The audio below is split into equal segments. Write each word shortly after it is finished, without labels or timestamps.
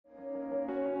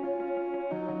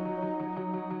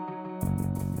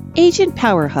Agent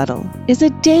Power Huddle is a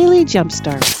daily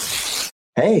jumpstart.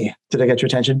 Hey, did I get your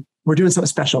attention? We're doing something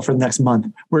special for the next month.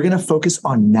 We're going to focus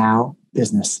on now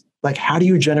business. Like, how do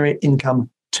you generate income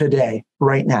today,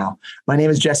 right now? My name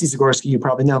is Jesse Zagorski. You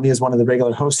probably know me as one of the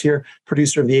regular hosts here,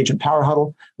 producer of the Agent Power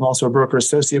Huddle. I'm also a broker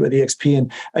associate with EXP. And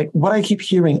what I keep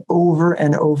hearing over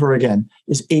and over again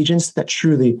is agents that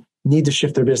truly need to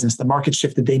shift their business. The market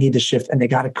shifted, they need to shift, and they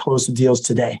got to close the deals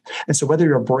today. And so whether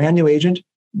you're a brand new agent,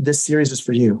 this series is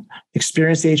for you.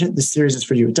 Experienced agent, this series is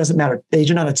for you. It doesn't matter.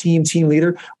 Agent on a team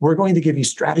leader, we're going to give you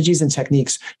strategies and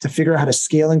techniques to figure out how to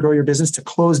scale and grow your business to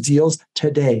close deals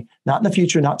today, not in the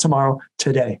future, not tomorrow,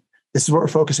 today. This is what we're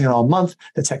focusing on all month,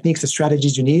 the techniques, the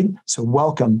strategies you need. So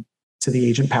welcome to the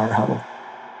Agent Power Huddle.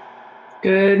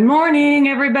 Good morning,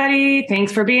 everybody.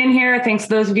 Thanks for being here. Thanks to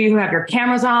those of you who have your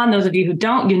cameras on. Those of you who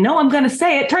don't, you know I'm going to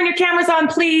say it. Turn your cameras on,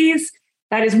 please.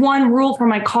 That is one rule for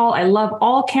my call. I love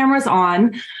all cameras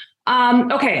on.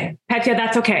 Okay, Petya,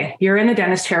 that's okay. You're in the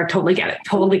dentist chair. Totally get it.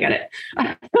 Totally get it.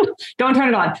 Don't turn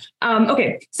it on.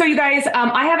 Okay, so you guys,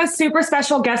 I have a super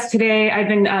special guest today. I've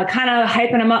been kind of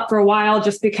hyping him up for a while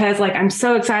just because I'm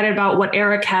so excited about what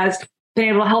Eric has been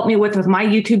able to help me with my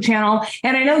YouTube channel.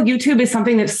 And I know YouTube is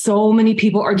something that so many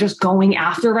people are just going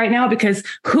after right now because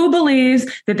who believes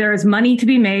that there is money to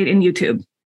be made in YouTube?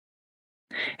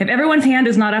 If everyone's hand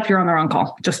is not up, you're on the wrong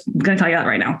call. Just going to tell you that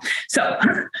right now. So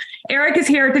Eric is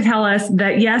here to tell us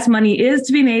that, yes, money is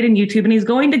to be made in YouTube. And he's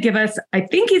going to give us, I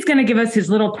think he's going to give us his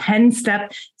little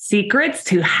 10-step secrets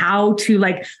to how to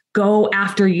go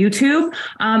after YouTube.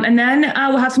 And then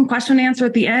we'll have some question and answer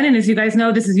at the end. And as you guys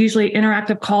know, this is usually an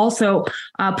interactive call. So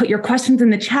put your questions in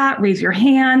the chat, raise your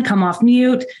hand, come off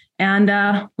mute,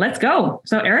 and let's go.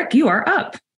 So Eric, you are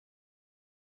up.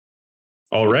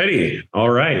 Alrighty. All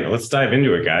right. Let's dive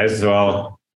into it, guys.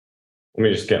 Well, let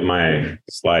me just get my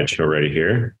slideshow ready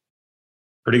here.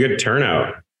 Pretty good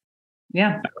turnout.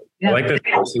 Yeah. I like this.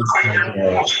 Say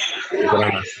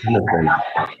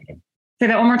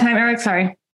that one more time, Eric.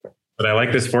 Sorry. But I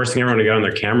like this forcing everyone to get on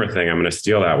their camera thing. I'm going to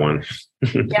steal that one.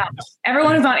 Yeah.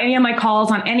 Everyone who's on any of my calls,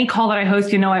 on any call that I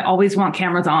host, I always want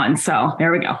cameras on. So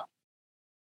there we go.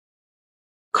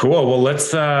 Cool. Well,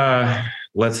 let's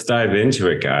dive into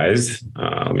it, guys.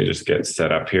 Let me just get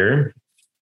set up here.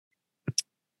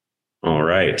 All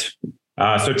right.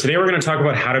 So today we're going to talk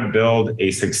about how to build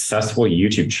a successful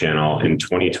YouTube channel in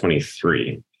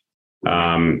 2023.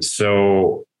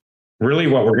 So really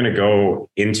what we're going to go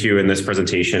into in this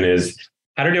presentation is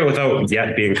how to do it without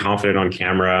yet being confident on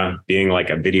camera, being like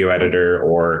a video editor,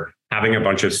 or having a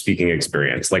bunch of speaking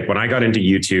experience. Like when I got into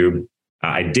YouTube,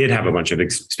 I did have a bunch of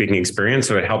speaking experience,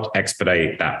 so it helped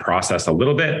expedite that process a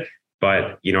little bit.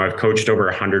 But, I've coached over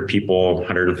 100 people,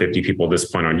 150 people at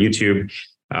this point on YouTube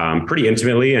pretty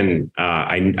intimately. And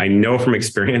I know from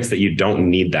experience that you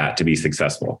don't need that to be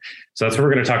successful. So that's what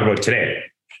we're going to talk about today.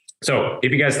 So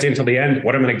if you guys stay until the end,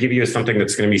 what I'm going to give you is something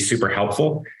that's going to be super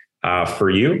helpful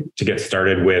for you to get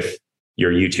started with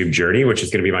your YouTube journey, which is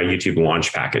going to be my YouTube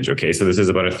launch package. Okay, so this is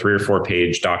about a 3 or 4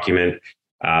 page document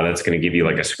that's going to give you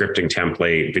like a scripting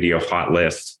template, video hot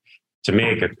list to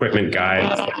make, equipment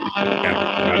guides,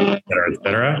 et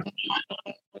cetera.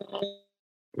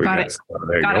 Got it.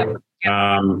 There you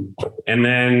go. And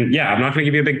then, I'm not going to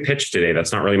give you a big pitch today.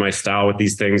 That's not really my style with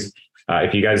these things.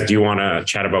 If you guys do want to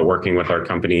chat about working with our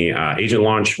company, Agent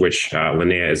Launch, which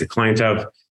Linnea is a client of,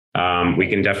 we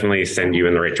can definitely send you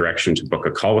in the right direction to book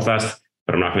a call with us.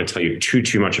 But I'm not going to tell you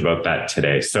too much about that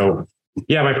today. So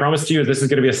my promise to you is this is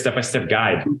going to be a step-by-step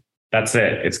guide. That's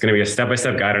it. It's going to be a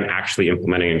step-by-step guide on actually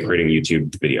implementing and creating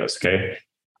YouTube videos. Okay.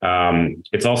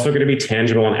 It's also going to be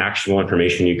tangible and actionable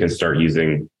information you can start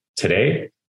using today.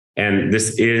 And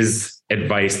this is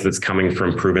advice that's coming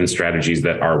from proven strategies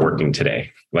that are working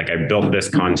today. Like I built this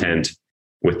content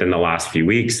within the last few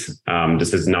weeks.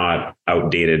 This is not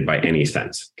outdated by any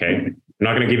sense. Okay. I'm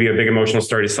not going to give you a big emotional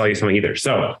story to sell you something either.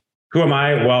 So who am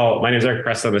I? Well, my name is Eric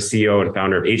Press. I'm the CEO and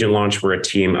founder of Agent Launch. We're a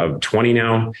team of 20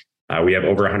 now. We have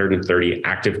over 130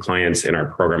 active clients in our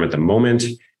program at the moment.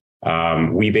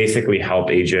 We basically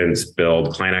help agents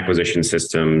build client acquisition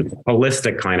systems,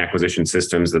 holistic client acquisition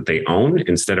systems that they own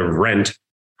instead of rent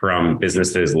from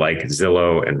businesses like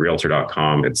Zillow and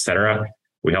Realtor.com, et cetera.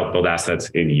 We help build assets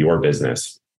in your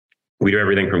business. We do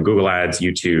everything from Google Ads,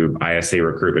 YouTube, ISA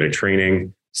recruitment and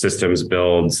training, systems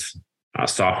builds,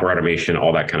 software automation,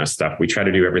 all that kind of stuff. We try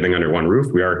to do everything under one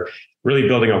roof. We are really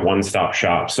building a one-stop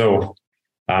shop. So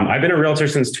I've been a realtor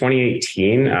since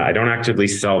 2018. I don't actively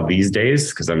sell these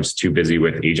days because I'm just too busy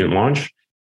with Agent Launch.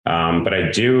 But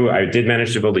I did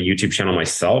manage to build a YouTube channel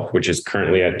myself, which is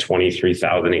currently at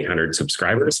 23,800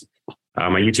 subscribers.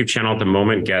 My YouTube channel at the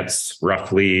moment gets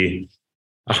roughly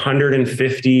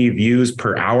 150 views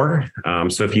per hour.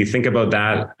 So if you think about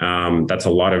that, that's a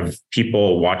lot of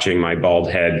people watching my bald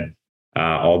head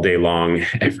all day long,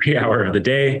 every hour of the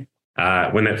day.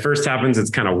 When that first happens, it's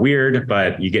kind of weird,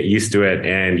 but you get used to it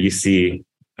and you see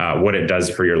what it does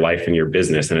for your life and your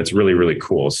business. And it's really, really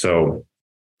cool. So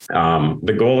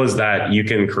the goal is that you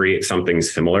can create something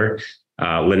similar.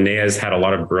 Linnea's had a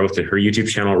lot of growth in her YouTube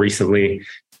channel recently,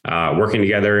 working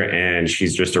together, and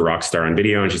she's just a rock star on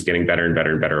video, and she's getting better and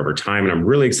better and better over time. And I'm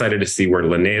really excited to see where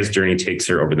Linnea's journey takes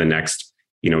her over the next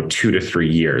 2 to 3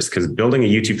 years, because building a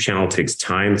YouTube channel takes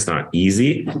time. It's not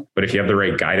easy, but if you have the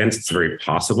right guidance, it's very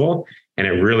possible. And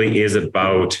it really is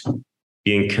about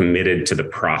being committed to the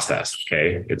process.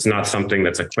 Okay. It's not something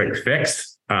that's a quick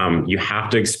fix. You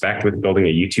have to expect with building a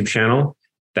YouTube channel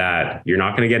that you're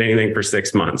not going to get anything for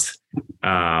 6 months,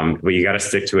 but you got to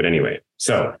stick to it anyway.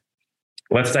 So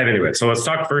let's dive into it. So let's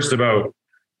talk first about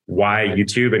why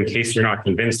YouTube, in case you're not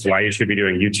convinced why you should be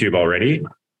doing YouTube already.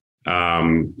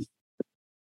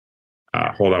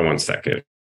 Hold on one second.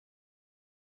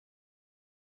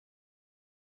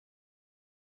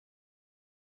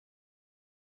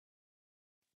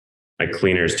 My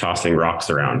cleaner's tossing rocks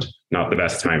around. Not the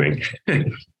best timing.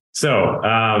 So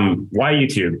why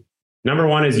YouTube? Number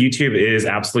one is YouTube is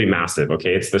absolutely massive.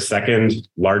 Okay. It's the second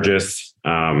largest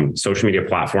social media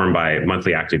platform by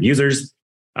monthly active users.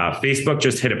 Facebook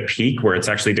just hit a peak where it's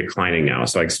actually declining now.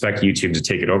 So I expect YouTube to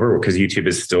take it over because YouTube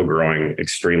is still growing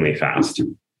extremely fast.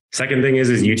 Second thing is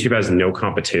YouTube has no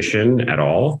competition at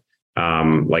all.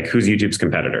 Like, who's YouTube's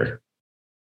competitor?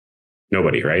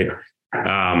 Nobody, right?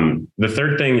 The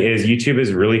third thing is YouTube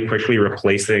is really quickly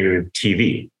replacing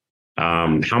TV.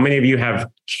 How many of you have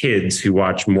kids who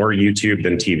watch more YouTube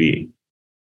than TV?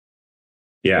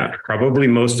 Yeah, probably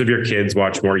most of your kids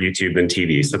watch more YouTube than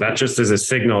TV. So that just is a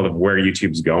signal of where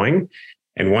YouTube's going.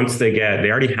 And once they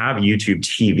already have YouTube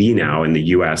TV now in the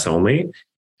US only.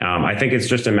 I think it's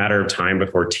just a matter of time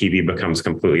before TV becomes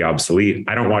completely obsolete.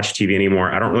 I don't watch TV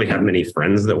anymore. I don't really have many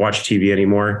friends that watch TV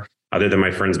anymore, other than my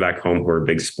friends back home who are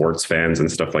big sports fans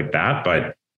and stuff like that.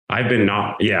 But I haven't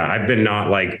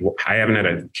had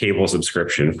a cable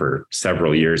subscription for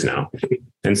several years now.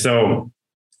 And so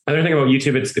other thing about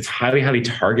YouTube, it's highly, highly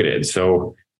targeted.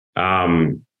 So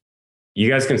you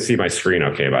guys can see my screen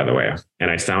okay, by the way.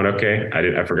 And I sound okay?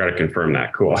 I forgot to confirm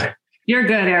that. Cool. You're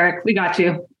good, Eric. We got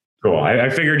you. Cool. I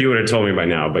figured you would have told me by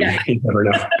now, but yeah. You never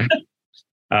know.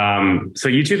 So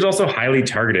YouTube's also highly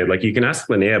targeted. Like, you can ask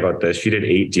Linnea about this. She did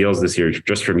 8 deals this year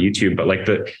just from YouTube, but like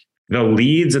the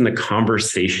leads and the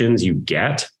conversations you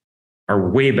get are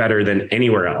way better than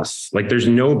anywhere else. Like, there's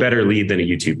no better lead than a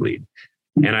YouTube lead.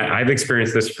 And I've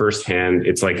experienced this firsthand.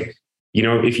 It's like,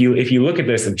 if you look at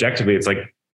this objectively, it's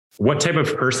like, what type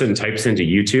of person types into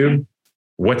YouTube?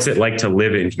 What's it like to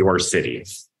live in your city?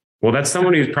 Well, that's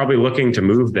someone who's probably looking to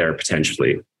move there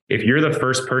potentially. If you're the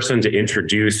first person to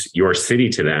introduce your city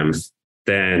to them,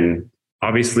 then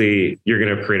obviously you're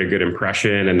going to create a good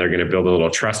impression and they're going to build a little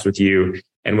trust with you.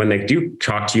 And when they do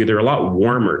talk to you, they're a lot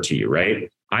warmer to you,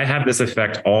 right? I have this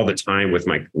effect all the time with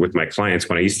my clients.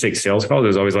 When I used to take sales calls, it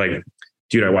was always like,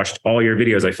 dude, I watched all your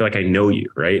videos. I feel like I know you,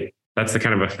 right? That's the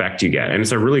kind of effect you get. And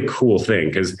it's a really cool thing,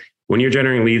 because when you're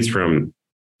generating leads from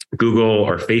Google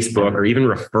or Facebook or even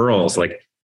referrals, like,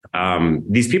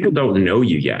 these people don't know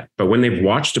you yet, but when they've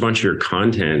watched a bunch of your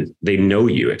content, they know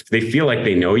you. They feel like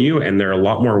they know you, and they're a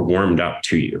lot more warmed up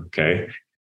to you. Okay.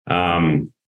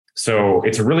 So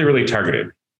it's really, really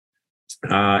targeted.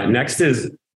 Next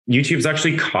is YouTube's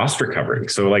actually cost recovering.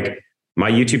 So like, my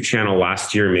YouTube channel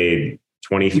last year made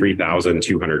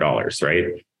 $23,200, right?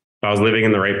 If I was living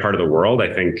in the right part of the world,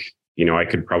 I think, I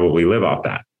could probably live off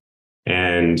that.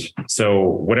 And so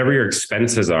whatever your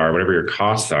expenses are, whatever your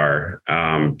costs are,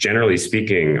 generally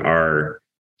speaking,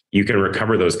 you can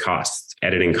recover those costs,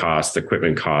 editing costs,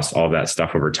 equipment costs, all of that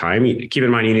stuff over time. Keep in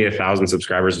mind, you need 1,000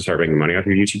 subscribers to start making money off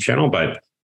your YouTube channel, but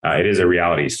it is a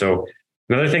reality. So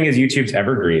another thing is YouTube's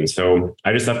evergreen. So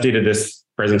I just updated this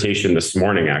presentation this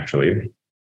morning, actually.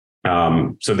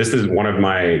 So this is one of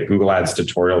my Google Ads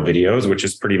tutorial videos, which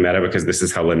is pretty meta because this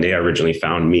is how Linnea originally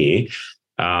found me.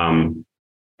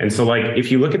 And so like,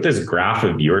 if you look at this graph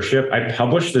of viewership, I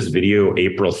published this video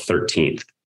April 13th,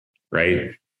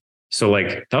 right? So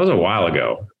like, that was a while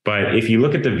ago, but if you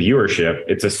look at the viewership,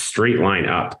 it's a straight line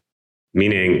up,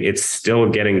 meaning it's still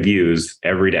getting views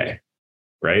every day,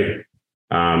 right?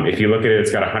 If you look at it,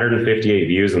 it's got 158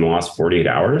 views in the last 48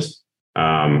 hours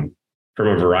from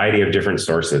a variety of different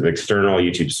sources: external,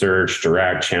 YouTube search,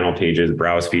 direct, channel pages,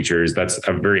 browse features. That's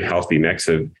a very healthy mix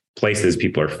of places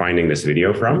people are finding this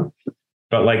video from.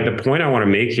 But like, the point I want to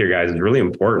make here, guys, is really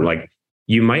important. Like,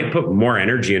 you might put more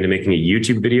energy into making a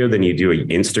YouTube video than you do an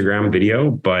Instagram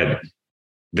video, but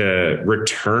the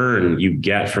return you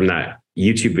get from that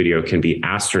YouTube video can be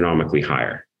astronomically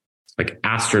higher, like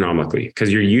astronomically,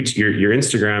 because your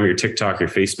Instagram, your TikTok, your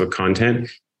Facebook content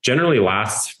generally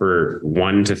lasts for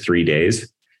 1 to 3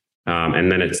 days.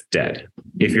 And then it's dead.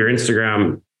 If your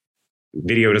Instagram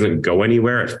video doesn't go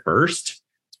anywhere at first,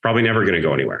 it's probably never going to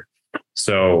go anywhere.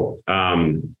 So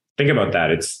think about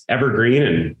that. It's evergreen,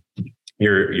 and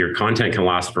your content can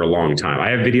last for a long time. I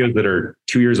have videos that are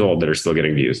 2 years old that are still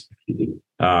getting views.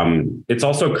 It's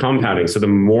also compounding. So the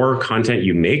more content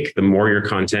you make, the more your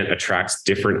content attracts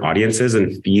different audiences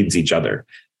and feeds each other.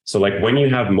 So like when you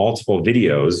have multiple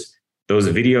videos, those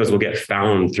videos will get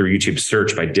found through YouTube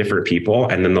search by different people.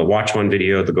 And then they'll watch one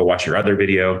video, they'll go watch your other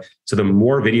video. So the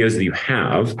more videos that you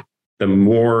have, the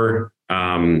more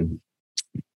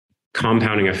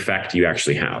compounding effect you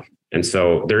actually have. And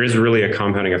so there is really a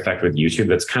compounding effect with YouTube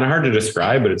that's kind of hard to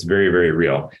describe, but it's very, very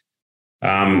real.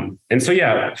 And so,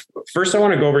 yeah, first I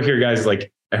want to go over here, guys.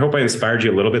 Like, I hope I inspired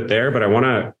you a little bit there, but I want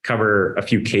to cover a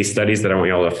few case studies that I want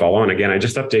you all to follow. And again, I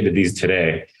just updated these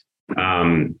today.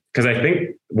 Because I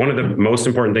think one of the most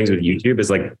important things with YouTube is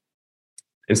like,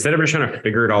 instead of just trying to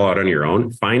figure it all out on your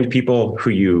own, find people who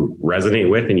you resonate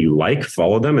with and you like,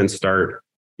 follow them, and start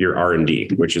your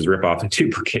R&D, which is rip off and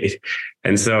duplicate.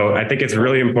 And so I think it's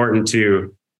really important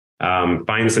to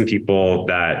find some people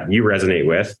that you resonate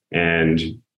with and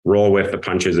roll with the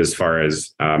punches as far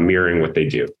as mirroring what they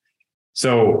do.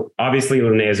 So obviously,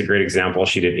 Linnea is a great example.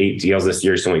 She did 8 deals this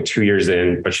year. She's only 2 years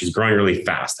in, but she's growing really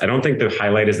fast. I don't think the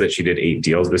highlight is that she did 8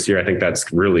 deals this year. I think that's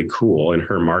really cool in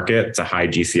her market. It's a high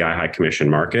GCI, high commission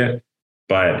market.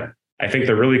 But I think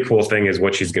the really cool thing is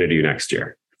what she's going to do next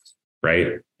year,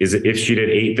 right? Is if she did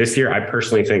 8 this year, I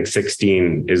personally think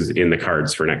 16 is in the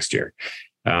cards for next year,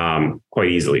 quite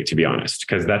easily, to be honest,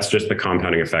 because that's just the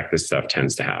compounding effect this stuff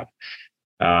tends to have.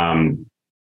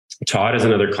 Todd is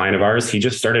another client of ours. He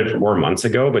just started 4 months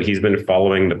ago, but he's been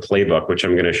following the playbook, which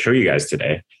I'm going to show you guys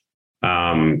today.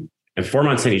 And 4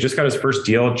 months in, he just got his first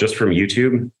deal just from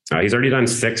YouTube. He's already done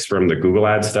 6 from the Google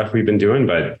Ads stuff we've been doing,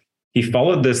 but he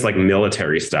followed this like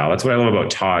military style. That's what I love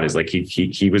about Todd is like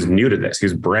he was new to this. He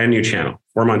was brand new channel.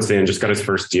 4 months in, just got his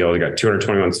first deal. He got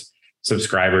 221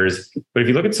 subscribers. But if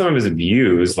you look at some of his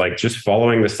views, like just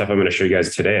following the stuff I'm going to show you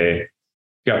guys today,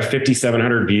 got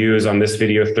 5,700 views on this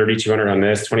video, 3,200 on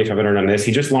this, 2,500 on this.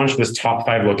 He just launched this top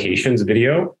 5 locations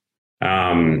video.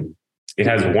 It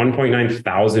has 1.9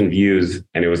 thousand views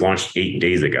and it was launched 8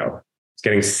 days ago. It's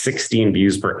getting 16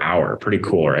 views per hour. Pretty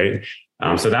cool, right?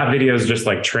 So that video is just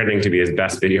like trending to be his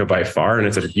best video by far. And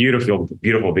it's a beautiful,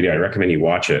 beautiful video. I recommend you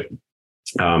watch it.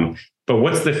 But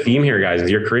what's the theme here, guys, is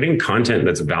you're creating content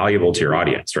that's valuable to your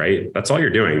audience, right? That's all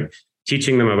you're doing.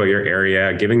 Teaching them about your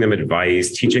area, giving them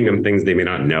advice, teaching them things they may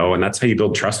not know. And that's how you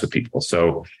build trust with people.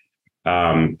 So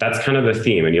that's kind of the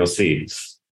theme, and you'll see.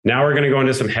 Now we're going to go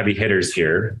into some heavy hitters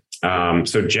here.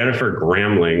 So Jennifer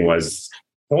Gramling was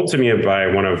told to me by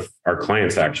one of our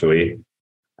clients, actually,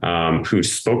 who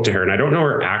spoke to her. And I don't know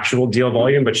her actual deal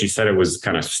volume, but she said it was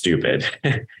kind of stupid.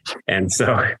 And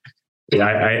so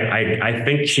I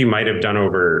think she might have done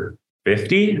over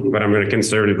 50, but I'm going to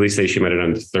conservatively say she might have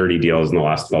done 30 deals in the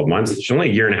last 12 months. She's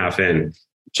only a year and a half in.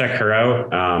 Check her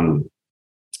out.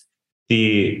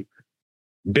 The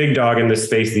big dog in this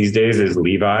space these days is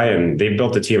Levi, and they've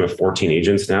built a team of 14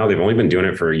 agents now. They've only been doing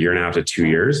it for a year and a half to 2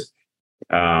 years.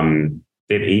 They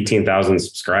have 18,000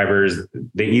 subscribers.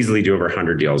 They easily do over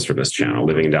 100 deals from this channel,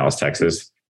 living in Dallas,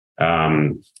 Texas.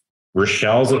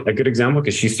 Rochelle's a good example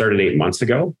because she started 8 months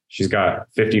ago. She's got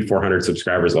 5,400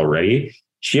 subscribers already.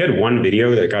 She had one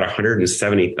video that got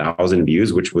 170,000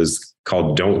 views, which was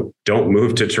called Don't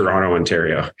Move to Toronto,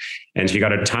 Ontario. And she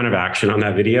got a ton of action on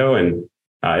that video, and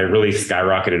it really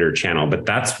skyrocketed her channel. But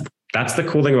that's the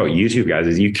cool thing about YouTube, guys,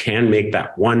 is you can make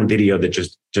that one video that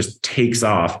just takes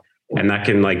off, and that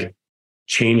can like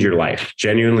change your life.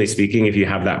 Genuinely speaking, if you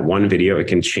have that one video, it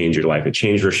can change your life. It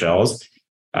changed Rochelle's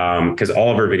because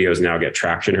all of her videos now get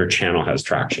traction. Her channel has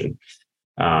traction.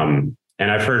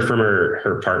 And I've heard from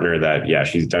her partner that, yeah,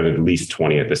 she's done at least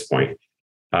 20 at this point.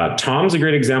 Tom's a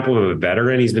great example of a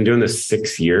veteran. He's been doing this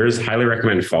 6 years. Highly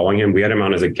recommend following him. We had him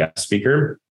on as a guest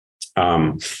speaker.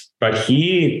 But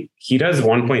he does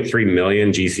 1.3 million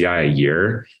GCI a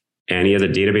year, and he has a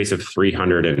database of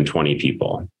 320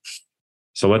 people.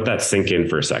 So let that sink in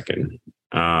for a second.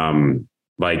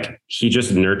 Like he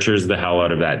just nurtures the hell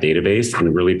out of that database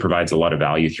and really provides a lot of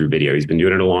value through video. He's been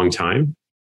doing it a long time.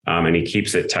 And he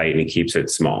keeps it tight and he keeps it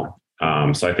small.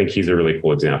 So I think he's a really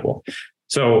cool example.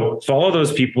 So follow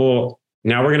those people.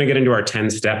 now we're going to get into our 10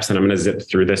 steps, and I'm going to zip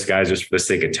through this, guys, just for the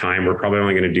sake of time. We're probably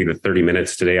only going to do the 30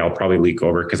 minutes today. I'll probably leak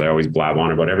over because I always blab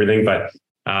on about everything, but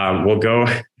we'll go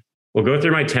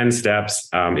through my 10 steps.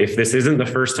 If this isn't the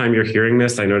first time you're hearing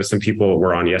this, I noticed some people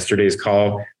were on yesterday's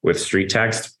call with Street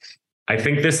Text. I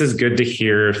think this is good to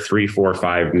hear 3, 4,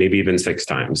 5, maybe even 6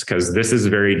 times, because this is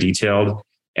very detailed.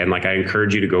 And like, I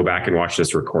encourage you to go back and watch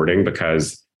this recording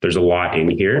because there's a lot in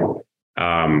here.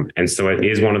 And so it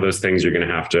is one of those things you're going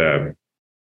to have to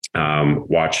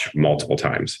watch multiple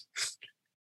times.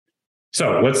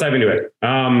 So let's dive into it.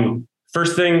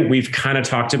 First thing we've kind of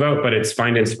talked about, but it's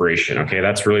find inspiration. Okay.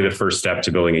 That's really the first step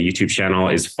to building a YouTube channel,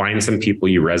 is find some people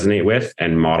you resonate with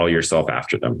and model yourself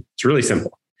after them. It's really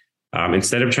simple.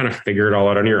 Instead of trying to figure it all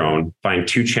out on your own, find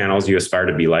 2 channels you aspire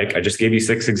to be like. I just gave you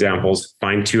 6 examples.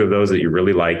 Find 2 of those that you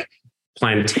really like.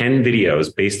 Plan 10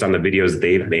 videos based on the videos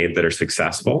they've made that are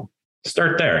successful.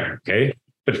 Start there. Okay.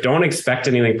 But don't expect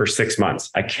anything for 6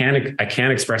 months. I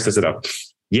can't express this enough.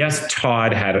 Yes,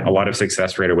 Todd had a lot of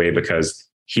success right away because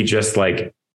he just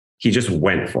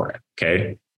went for it.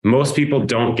 Okay. Most people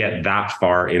don't get that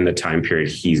far in the time period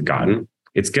he's gotten.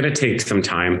 It's going to take some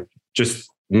time. Just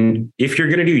if you're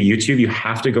going to do YouTube, you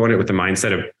have to go in it with the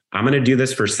mindset of, I'm going to do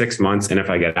this for 6 months. And if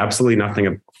I get absolutely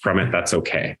nothing from it, that's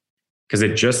okay. Because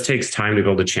it just takes time to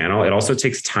build a channel. It also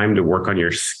takes time to work on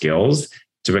your skills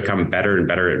to become better and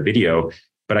better at video.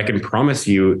 But I can promise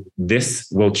you, this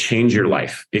will change your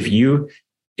life. If you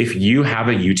have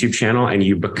a YouTube channel and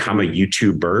you become a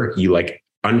YouTuber, you like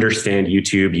understand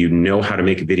YouTube, you know how to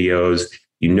make videos,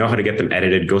 you know how to get them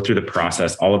edited, go through the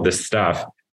process, all of this stuff.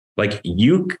 Like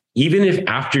even if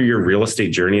after your real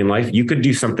estate journey in life, you could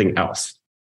do something else,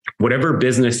 whatever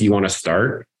business you want to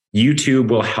start, YouTube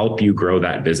will help you grow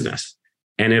that business.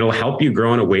 And it'll help you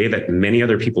grow in a way that many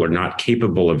other people are not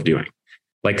capable of doing.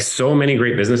 Like, so many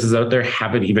great businesses out there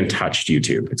haven't even touched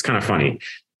YouTube. It's kind of funny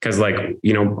because, like,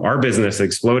 you know, our business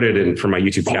exploded from my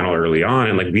YouTube channel early on.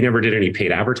 And like, we never did any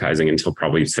paid advertising until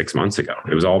probably 6 months ago.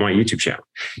 It was all my YouTube channel.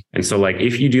 And so like,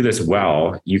 if you do this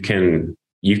well, you can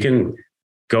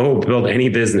go build any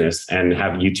business and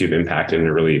have YouTube impact in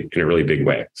a really big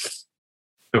way.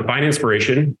 So find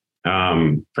inspiration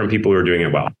from people who are doing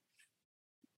it well.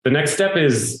 The next step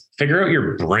is figure out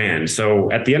your brand.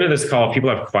 So at the end of this call, if people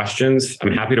have questions,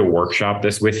 I'm happy to workshop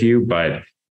this with you, but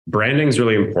branding is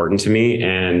really important to me.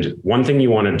 And one thing you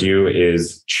want to do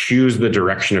is choose the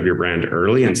direction of your brand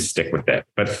early and stick with it.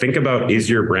 But think about,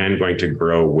 is your brand going to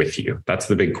grow with you? That's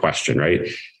the big question, right?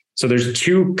 So there's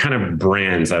 2 kind of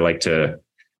brands I like to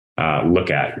look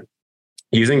at.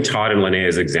 Using Todd and Linnea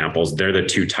as examples, they're the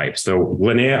 2 types. So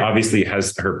Linnea obviously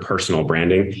has her personal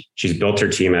branding. She's built her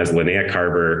team as Linnea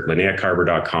Carver,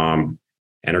 LinneaCarver.com,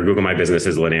 and her Google My Business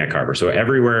is Linnea Carver. So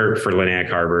everywhere for Linnea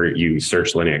Carver, you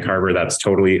search Linnea Carver. That's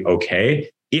totally okay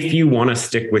if you want to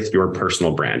stick with your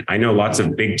personal brand. I know lots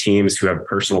of big teams who have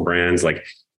personal brands. Like,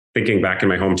 thinking back in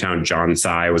my hometown, John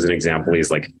Tsai was an example.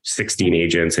 He's like 16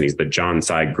 agents and he's the John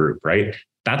Tsai Group, right?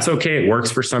 That's okay. It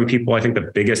works for some people. I think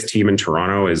the biggest team in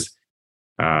Toronto is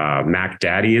Mac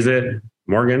Daddy, is it?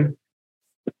 Morgan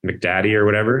McDaddy or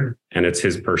whatever. And it's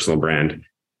his personal brand.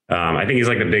 I think he's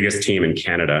like the biggest team in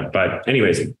Canada. But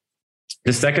anyways,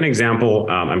 the second example,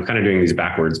 I'm kind of doing these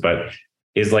backwards, but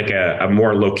is like a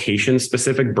more location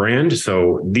specific brand.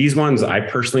 So these ones I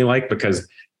personally like because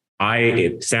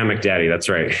Sam McDaddy, that's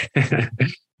right.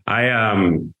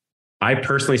 I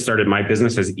personally started my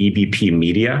business as EBP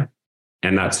Media.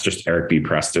 And that's just Eric B.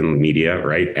 Preston Media,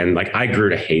 right? And like, I grew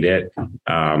to hate it.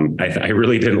 I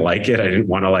really didn't like it. I didn't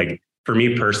want to, like, for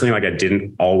me personally, like, I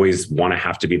didn't always want to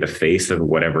have to be the face of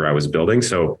whatever I was building.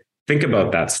 So think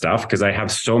about that stuff, because I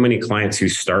have so many clients who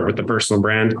start with the personal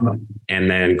brand and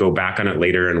then go back on it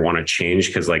later and want to change.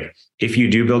 Because like, if you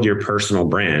do build your personal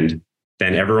brand,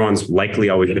 then everyone's likely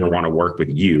always going to want to work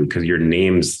with you because your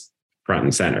name's front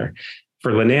and center.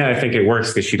 For Linnea, I think it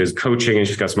works because she does coaching and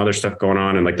she's got some other stuff going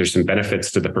on. And like, there's some benefits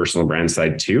to the personal brand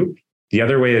side too. The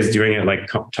other way is doing it like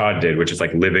Todd did, which is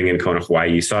like living in Kona,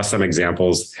 Hawaii. You saw some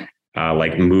examples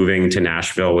like moving to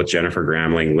Nashville with Jennifer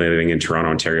Gramling, living in Toronto,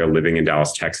 Ontario, living in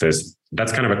Dallas, Texas.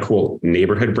 That's kind of a cool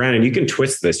neighborhood brand. And you can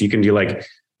twist this. You can do like,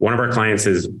 one of our clients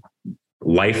is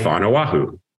Life on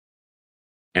Oahu.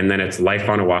 And then it's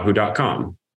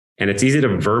lifeonawahu.com. And it's easy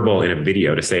to verbal in a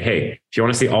video to say, hey, if you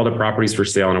want to see all the properties for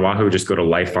sale in Oahu, just go to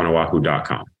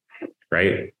lifeonawahu.com,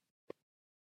 right?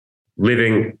 Go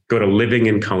to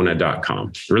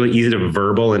livinginkona.com. Really easy to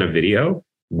verbal in a video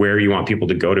where you want people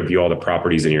to go to view all the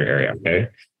properties in your area, okay?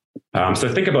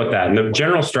 So think about that. And the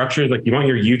general structure is like, you want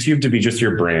your YouTube to be just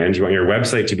your brand. You want your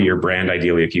website to be your brand,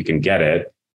 ideally, if you can get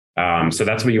it. So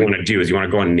that's what you want to do, is you want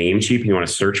to go on Namecheap and you want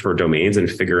to search for domains and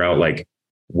figure out like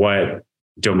what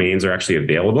domains are actually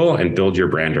available and build your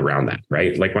brand around that,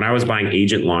 right? Like when I was buying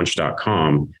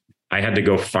agentlaunch.com, I had to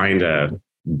go find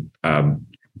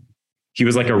he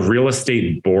was like a real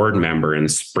estate board member in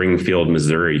Springfield,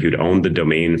 Missouri, who'd owned the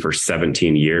domain for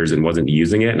 17 years and wasn't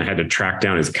using it. And I had to track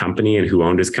down his company and who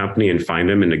owned his company and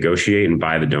find him and negotiate and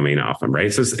buy the domain off him,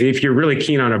 right? So if you're really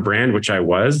keen on a brand, which I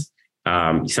was,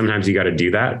 sometimes you got to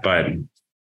do that. But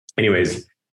anyways,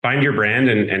 find your brand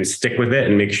and stick with it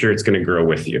and make sure it's going to grow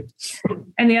with you.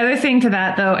 And the other thing to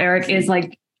that though, Eric, is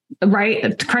like,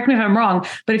 right, correct me if I'm wrong,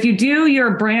 but if you do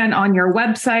your brand on your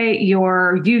website,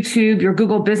 your YouTube, your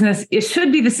Google business, it should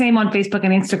be the same on Facebook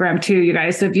and Instagram too, you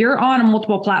guys. So if you're on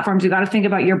multiple platforms, you got to think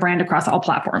about your brand across all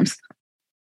platforms.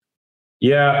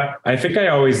 Yeah, I think I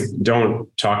always don't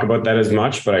talk about that as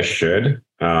much, but I should.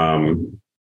 So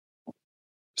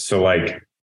like,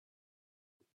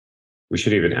 we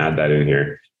should even add that in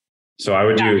here. So I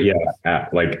would do,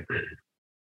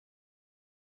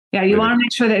 you want to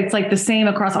make sure that it's like the same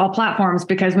across all platforms,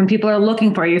 because when people are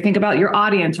looking for you, think about your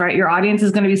audience, right? Your audience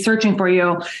is going to be searching for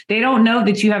you. They don't know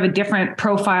that you have a different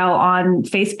profile on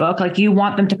Facebook. Like you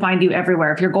want them to find you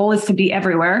everywhere. If your goal is to be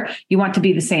everywhere, you want to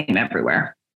be the same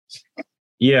everywhere.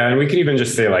 Yeah. And we could even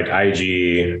just say like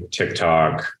IG,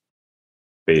 TikTok,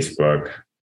 Facebook,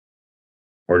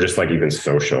 or just like even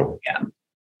social. Yeah.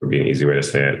 Would be an easy way to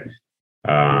say it.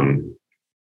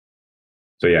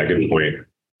 So yeah, good point.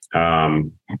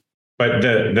 But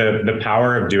the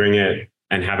power of doing it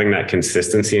and having that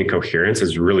consistency and coherence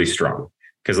is really strong.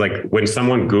 Because like when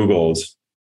someone Googles,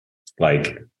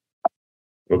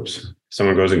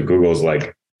 someone goes and Googles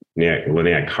like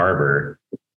Linnea Carver,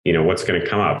 what's going to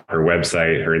come up? Her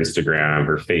website, her Instagram,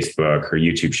 her Facebook, her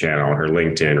YouTube channel, her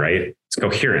LinkedIn, right? It's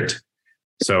coherent.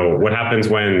 So what happens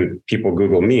when people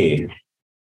Google me?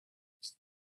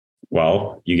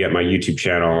 Well, you get my YouTube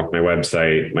channel, my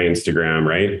website, my Instagram,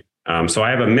 right? So I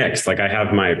have a mix. Like I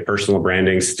have my personal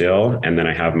branding still, and then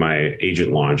I have my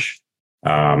agent launch.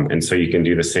 And so you can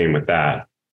do the same with that.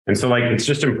 And so like, it's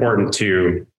just important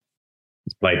to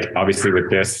like, obviously with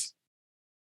this,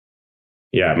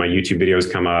 my YouTube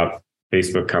videos come up,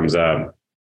 Facebook comes up.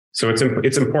 So it's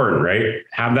important, right?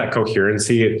 Have that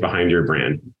coherency behind your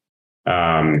brand.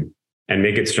 And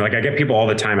make it like, I get people all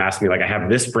the time asking me like, I have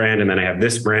this brand and then I have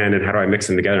this brand and how do I mix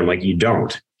them together? I'm like, you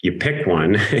don't. You pick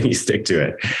one and you stick to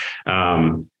it.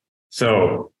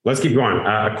 So let's keep going.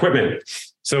 Equipment.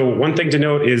 So one thing to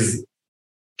note is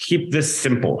keep this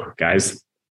simple, guys.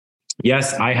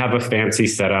 Yes, I have a fancy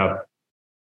setup,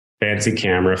 fancy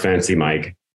camera, fancy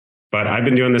mic, but I've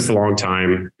been doing this a long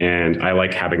time and I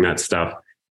like having that stuff.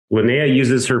 Linnea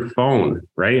uses her phone,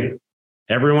 right?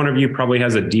 Every one of you probably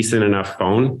has a decent enough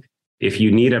phone. If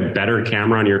you need a better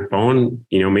camera on your phone,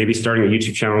 maybe starting a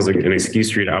YouTube channel is an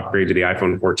excuse for you to upgrade to the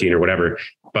iPhone 14 or whatever.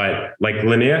 But like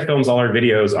Linnea films all her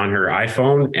videos on her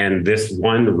iPhone and this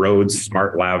one Rode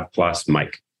SmartLav Plus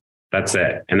mic. That's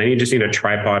it. And then you just need a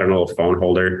tripod and a little phone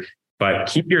holder, but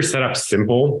keep your setup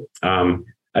simple.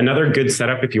 Another good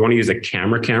setup, if you want to use a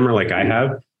camera like I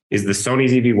have, is the Sony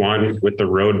ZV-1 with the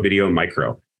Rode Video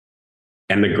Micro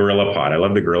and the GorillaPod. I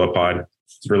love the GorillaPod.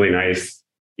 It's really nice.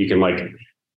 You can like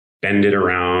bend it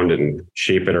around and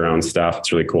shape it around stuff.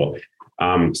 It's really cool.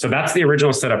 So that's the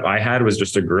original setup I had, was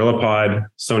just a GorillaPod,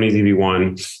 Sony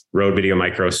ZV-1, Rode Video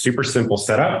Micro, super simple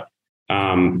setup.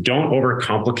 Don't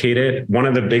overcomplicate it. One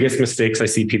of the biggest mistakes I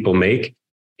see people make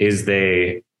is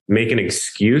they make an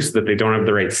excuse that they don't have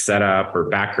the right setup or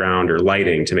background or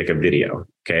lighting to make a video.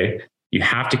 Okay. You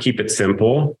have to keep it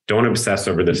simple. Don't obsess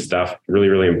over this stuff. Really,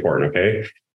 really important. Okay.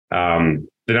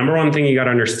 The number one thing you got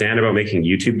to understand about making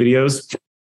YouTube videos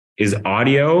is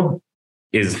audio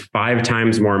is 5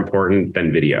 times more important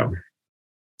than video.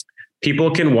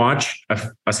 People can watch a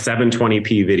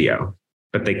 720p video,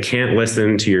 but they can't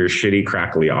listen to your shitty,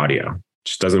 crackly audio. It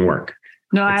just doesn't work.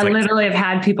 No, I literally have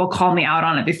had people call me out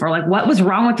on it before. Like, what was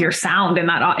wrong with your sound in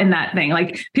that thing?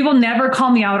 Like, people never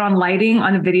call me out on lighting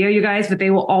on a video, you guys, but they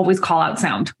will always call out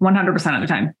sound 100% of the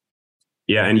time.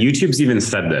 Yeah. And YouTube's even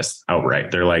said this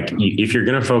outright. They're like, if you're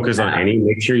going to focus on any,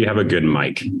 make sure you have a good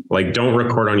mic. Like, don't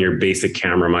record on your basic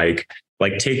camera mic.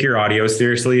 Like, take your audio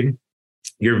seriously.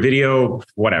 Your video,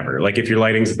 whatever. Like, if your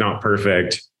lighting's not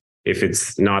perfect, if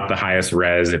it's not the highest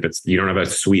res, you don't have a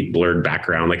sweet blurred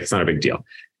background, like, it's not a big deal.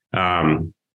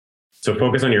 So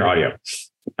focus on your audio.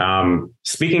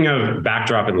 Speaking of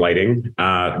backdrop and lighting,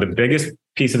 the biggest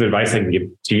piece of advice I can give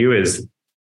to you is,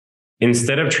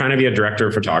 instead of trying to be a director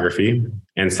of photography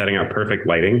and setting up perfect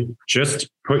lighting, just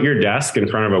put your desk in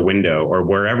front of a window, or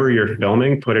wherever you're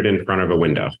filming, put it in front of a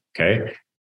window. Okay.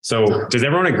 So does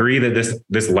everyone agree that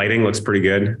this lighting looks pretty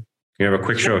good? You have a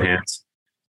quick show of hands.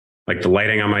 Like, the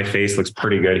lighting on my face looks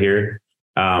pretty good here.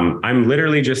 I'm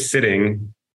literally just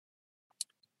sitting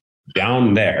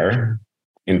down there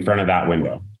in front of that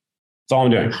window. That's all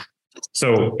I'm doing.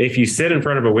 So if you sit in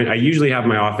front of a window, I usually have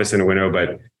my office in a window,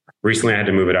 but recently I had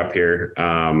to move it up here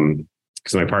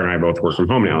because my partner and I both work from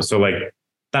home now. So like,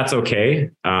 that's okay.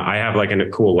 I have like a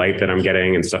cool light that I'm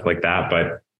getting and stuff like that.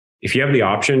 But if you have the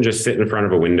option, just sit in front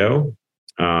of a window.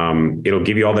 It'll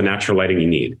give you all the natural lighting you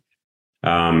need.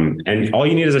 And all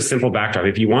you need is a simple backdrop.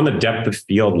 If you want the depth of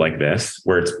field like this,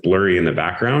 where it's blurry in the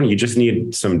background, you just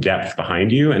need some depth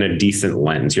behind you and a decent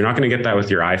lens. You're not going to get that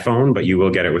with your iPhone, but you will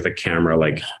get it with a camera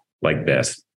like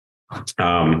this.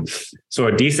 So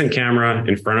a decent camera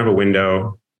in front of a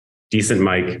window, decent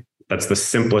mic. That's the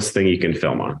simplest thing you can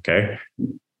film on. Okay.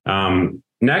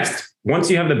 Next, once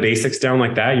you have the basics down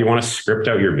like that, you want to script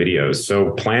out your videos.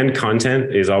 So planned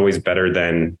content is always better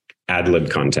than ad-lib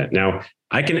content. Now,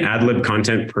 I can ad-lib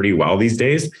content pretty well these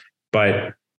days,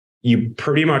 but you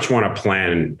pretty much want to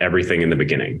plan everything in the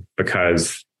beginning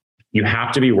because you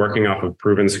have to be working off of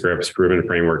proven scripts, proven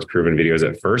frameworks, proven videos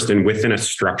at first, and within a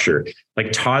structure.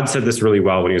 Like Todd said this really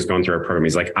well when he was going through our program.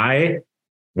 He's like, I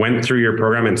went through your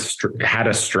program and had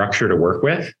a structure to work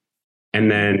with.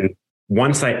 And then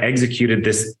once I executed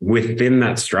this within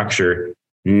that structure,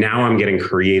 now I'm getting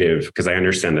creative because I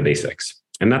understand the basics.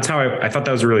 And that's how I thought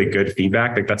that was really good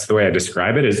feedback. Like that's the way I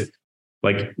describe it is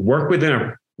like work within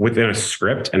a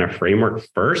script and a framework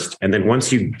first. And then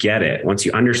once you get it, once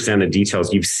you understand the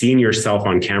details, you've seen yourself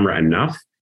on camera enough,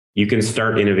 you can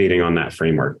start innovating on that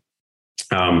framework.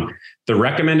 The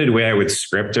recommended way I would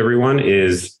script everyone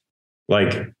is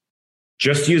like,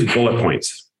 just use bullet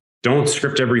points. Don't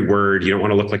script every word. You don't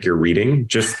want to look like you're reading.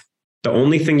 Just the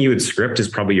only thing you would script is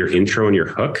probably your intro and your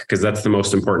hook, because that's the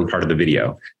most important part of the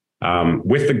video.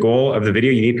 With the goal of the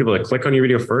video, you need people to click on your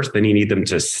video first, then you need them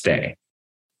to stay.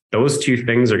 Those two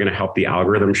things are going to help the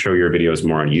algorithm show your videos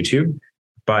more on YouTube.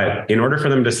 But in order for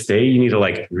them to stay, you need to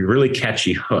like really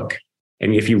catchy hook.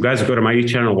 And if you guys go to my YouTube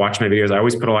channel and watch my videos, I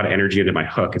always put a lot of energy into my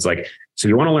hook. It's like, so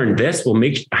you want to learn this? Well, I'm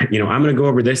going to go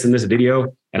over this in this video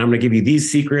and I'm going to give you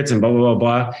these secrets and blah, blah, blah,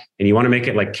 blah. And you want to make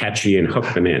it like catchy and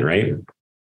hook them in, right?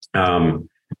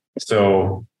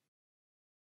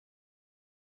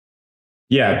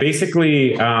 Yeah,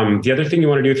 basically, the other thing you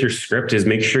want to do with your script is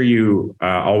make sure you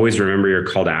always remember your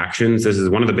call to actions. This is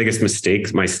one of the biggest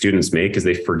mistakes my students make is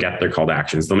they forget their call to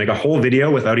actions. They'll make a whole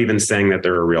video without even saying that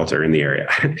they're a realtor in the area.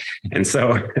 And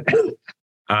so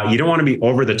you don't want to be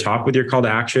over the top with your call to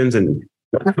actions. And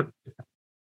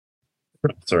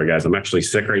sorry, guys, I'm actually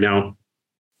sick right now,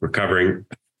 recovering.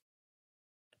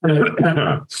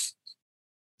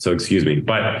 So excuse me,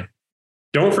 but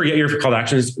don't forget your call to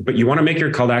actions, but you want to make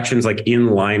your call to actions like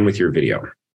in line with your video.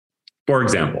 For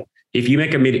example, if you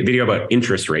make a video about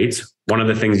interest rates, one of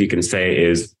the things you can say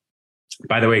is,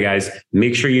 by the way, guys,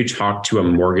 make sure you talk to a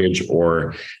mortgage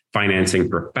or financing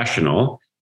professional.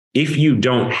 If you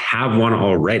don't have one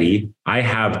already, I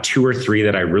have 2 or 3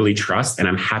 that I really trust, and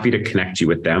I'm happy to connect you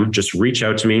with them. Just reach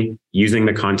out to me using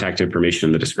the contact information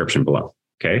in the description below.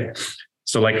 Okay.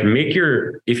 So like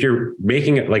if you're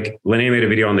making it like Linnea made a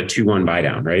video on the 2-1 buy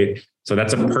down, right? So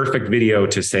that's a perfect video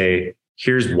to say,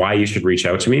 here's why you should reach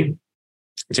out to me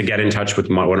to get in touch with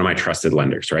one of my trusted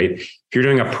lenders, right? If you're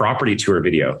doing a property tour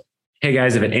video, hey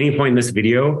guys, if at any point in this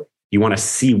video, you want to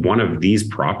see one of these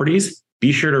properties,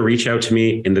 be sure to reach out to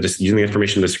me using the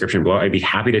information in the description below. I'd be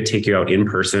happy to take you out in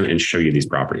person and show you these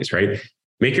properties, right?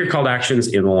 Make your call to actions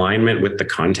in alignment with the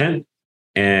content.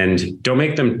 And don't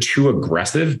make them too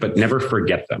aggressive, but never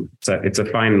forget them. It's a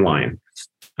fine line.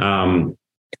 And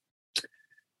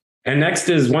next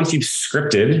is once you've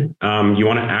scripted, you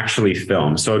want to actually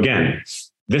film. So again,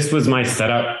 this was my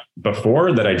setup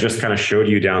before that I just kind of showed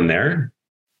you down there,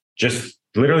 just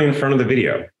literally in front of the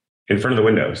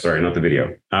window. Sorry, not the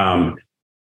video. And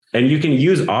you can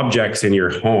use objects in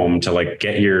your home to like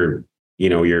get your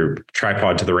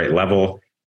tripod to the right level.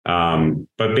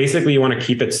 But basically you want to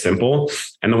keep it simple.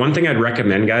 And the one thing I'd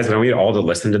recommend, guys, and I want you all to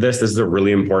listen to this is a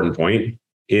really important point,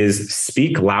 is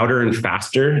speak louder and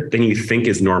faster than you think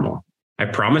is normal. I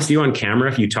promise you on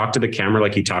camera, if you talk to the camera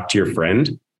like you talk to your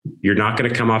friend, you're not going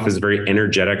to come off as very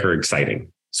energetic or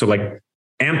exciting. So like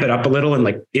amp it up a little and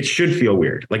like, it should feel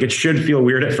weird. Like it should feel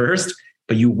weird at first,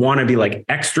 but you want to be like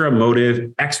extra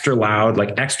emotive, extra loud,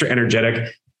 like extra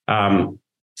energetic.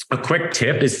 A quick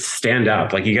tip is stand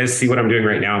up. Like you guys see what I'm doing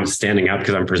right now. I'm standing up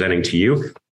because I'm presenting to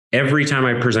you. Every time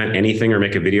I present anything or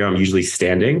make a video, I'm usually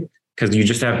standing because you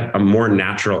just have a more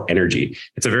natural energy.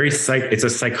 It's a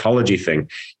psychology thing.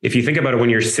 If you think about it, when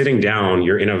you're sitting down,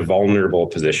 you're in a vulnerable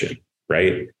position,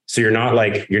 right? So you're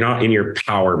not in your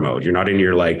power mode. You're not in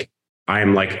your like,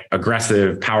 I'm like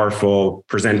aggressive, powerful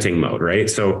presenting mode, right?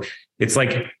 So it's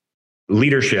like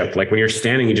leadership. Like when you're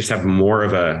standing, you just have more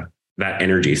of that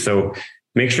energy. So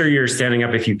make sure you're standing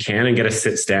up if you can and get a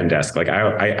sit stand desk. Like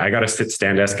I got a sit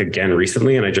stand desk again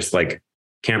recently, and I just like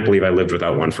can't believe I lived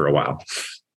without one for a while.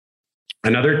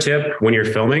 Another tip when you're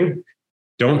filming,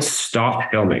 don't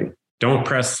stop filming. Don't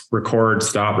press record,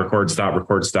 stop, record, stop,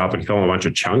 record, stop, and film a bunch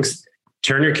of chunks.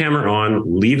 Turn your camera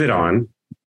on, leave it on.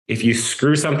 If you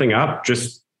screw something up,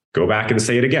 just go back and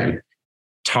say it again.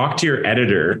 Talk to your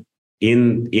editor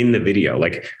in the video.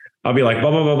 Like I'll be like,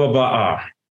 blah, blah, blah, blah, blah.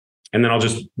 And then I'll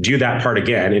just do that part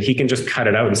again. And he can just cut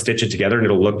it out and stitch it together and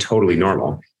it'll look totally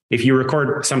normal. If you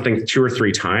record something 2 or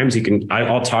 3 times,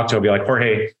 I'll talk to him, be like,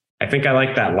 Jorge, I think I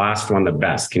like that last one the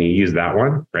best. Can you use that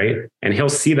one? Right. And he'll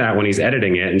see that when he's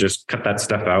editing it and just cut that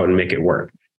stuff out and make it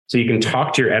work. So you can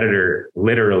talk to your editor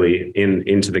literally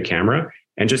into the camera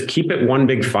and just keep it one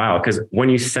big file. Because when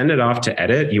you send it off to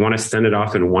edit, you want to send it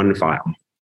off in one file.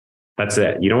 That's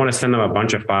it. You don't want to send them a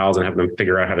bunch of files and have them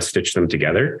figure out how to stitch them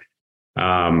together.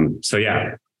 So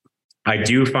yeah, I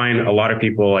do find a lot of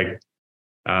people like,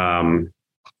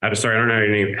 I don't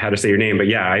know how to say your name, but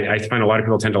yeah, I find a lot of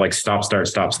people tend to like stop,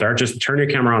 start. Just turn your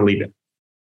camera on, leave it.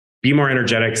 Be more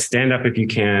energetic, stand up if you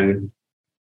can.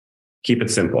 Keep it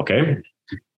simple, okay?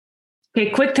 Okay,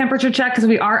 quick temperature check because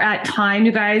we are at time,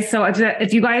 you guys. So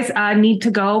if you guys need to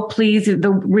go, please, the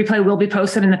replay will be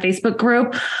posted in the Facebook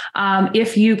group.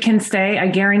 If you can stay, I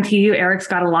guarantee you, Eric's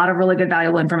got a lot of really good,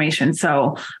 valuable information.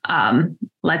 So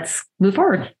let's move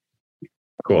forward.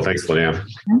 Cool, thanks, Linnea.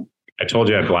 I told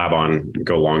you I'd blab on,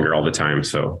 go longer all the time.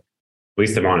 So at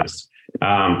least I'm honest.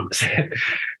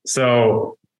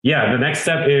 So yeah, the next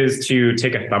step is to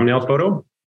take a thumbnail photo.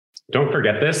 Don't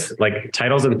forget this, like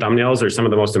titles and thumbnails are some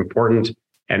of the most important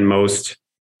and some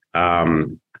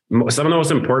of the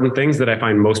most important things that I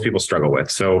find most people struggle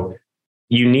with. So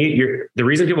the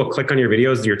reason people click on your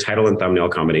videos is your title and thumbnail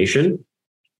combination.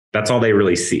 That's all they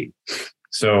really see.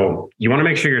 So you want to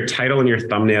make sure your title and your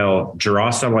thumbnail draw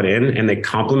someone in and they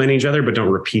complement each other, but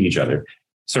don't repeat each other.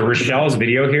 So Rochelle's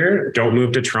video here, don't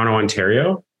move to Toronto,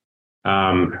 Ontario.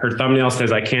 Her thumbnail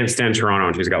says, I can't stand Toronto.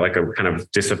 And she's got like a kind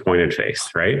of disappointed face,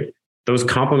 right? Those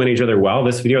complement each other well.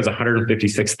 This video has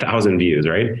 156,000 views,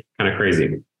 right? Kind of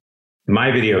crazy. My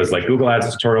video is like Google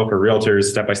Ads tutorial for realtors,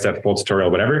 step-by-step full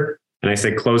tutorial, whatever. And I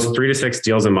say close 3 to 6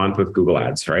 deals a month with Google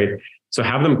Ads, right? So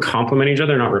have them complement each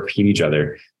other, not repeat each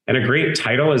other. And a great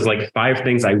title is like 5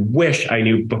 things I wish I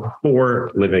knew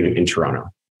before living in Toronto.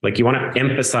 Like you want to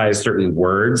emphasize certain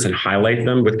words and highlight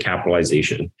them with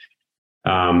capitalization.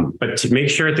 But to make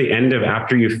sure at the end of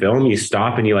after you film, you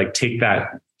stop and you like take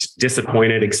that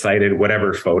disappointed, excited,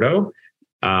 whatever photo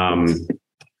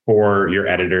for your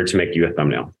editor to make you a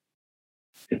thumbnail.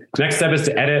 Next step is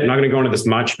to edit. I'm not going to go into this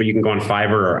much, but you can go on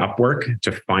Fiverr or Upwork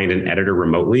to find an editor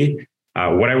remotely.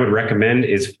 What I would recommend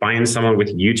is find someone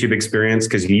with YouTube experience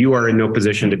because you are in no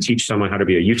position to teach someone how to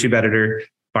be a YouTube editor.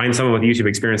 Find someone with YouTube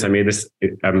experience. I made this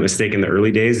mistake in the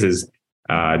early days is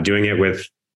doing it with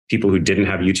people who didn't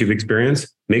have YouTube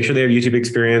experience. Make sure they have YouTube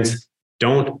experience.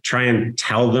 Don't try and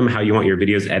tell them how you want your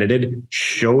videos edited.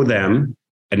 Show them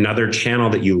another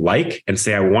channel that you like and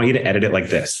say, I want you to edit it like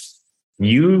this.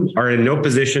 You are in no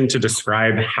position to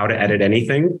describe how to edit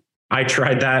anything. I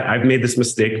tried that. I've made this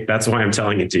mistake. That's why I'm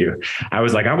telling it to you. I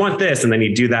was like, I want this. And then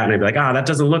you do that. And I'd be like, that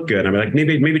doesn't look good. And I'd be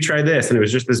like, maybe try this. And it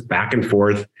was just this back and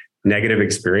forth negative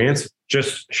experience.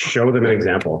 Just show them an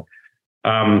example.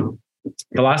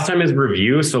 The last time is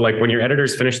review. So like when your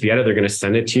editors finish the edit, they're going to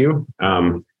send it to you.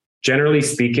 Generally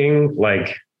speaking,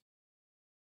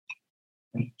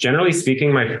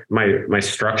 my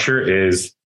structure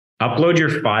is upload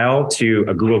your file to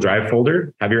a Google Drive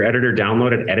folder, have your editor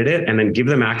download it, edit it, and then give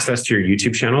them access to your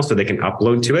YouTube channel so they can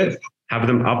upload to it. Have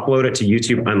them upload it to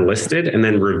YouTube unlisted and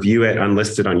then review it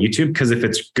unlisted on YouTube. Because if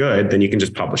it's good, then you can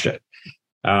just publish it.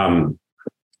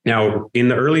 Now, in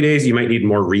the early days, you might need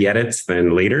more re-edits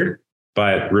than later,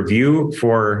 but review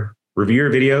your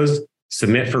videos,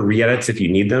 submit for re-edits if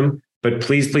you need them. But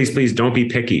please, please, please don't be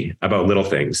picky about little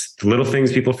things. The little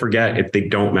things people forget if they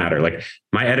don't matter. Like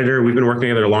my editor, we've been working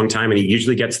together a long time and he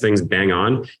usually gets things bang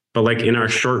on. But like in our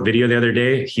short video the other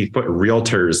day, he put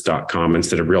realtors.com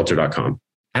instead of realtor.com.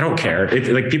 I don't care.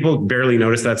 Like people barely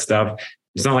notice that stuff.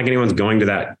 It's not like anyone's going to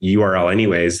that URL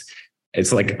anyways.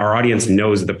 It's like our audience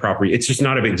knows the proper, it's just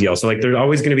not a big deal. So like there's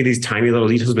always going to be these tiny little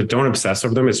details, but don't obsess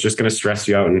over them. It's just going to stress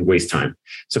you out and waste time.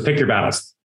 So pick your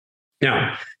battles.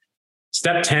 Now,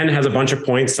 step 10 has a bunch of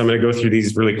points. So I'm going to go through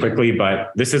these really quickly,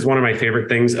 but this is one of my favorite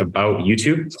things about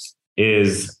YouTube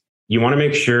is you want to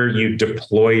make sure you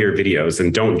deploy your videos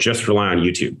and don't just rely on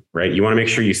YouTube, right? You want to make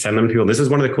sure you send them to people. This is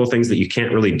one of the cool things that you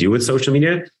can't really do with social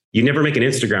media You never make an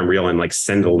Instagram reel and like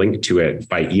send a link to it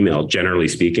by email, generally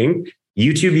speaking.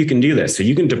 YouTube, you can do this. So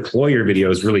you can deploy your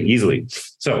videos really easily.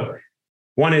 So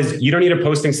one is you don't need a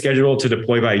posting schedule to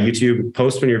deploy via YouTube.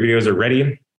 Post when your videos are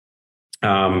ready.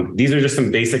 These are just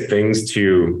some basic things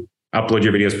to upload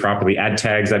your videos properly. Add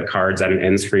tags, add cards, add an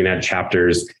end screen, add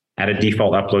chapters, add a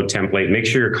default upload template. Make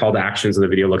sure your call to actions in the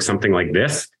video look something like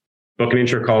this. Book an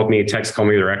intro call with me, text call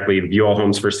me directly, view all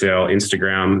homes for sale,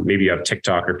 Instagram, maybe you have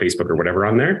TikTok or Facebook or whatever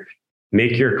on there.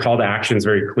 Make your call to actions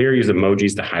very clear. Use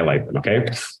emojis to highlight them, okay?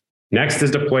 Next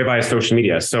is deploy via social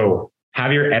media. So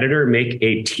have your editor make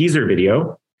a teaser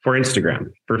video for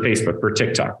Instagram, for Facebook, for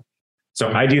TikTok.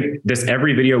 So I do this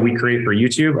every video we create for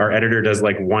YouTube. Our editor does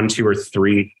like 1, 2, or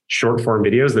 3 short form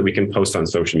videos that we can post on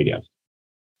social media.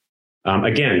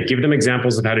 Again, give them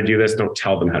examples of how to do this. Don't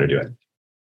tell them how to do it.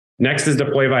 Next is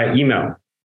deploy via email.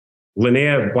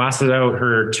 Linnea blasted out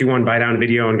her 2-1 buy down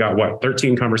video and got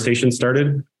 13 conversations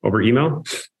started over email?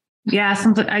 Yeah,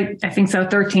 something. I think so.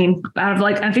 13 out of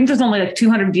I think there's only like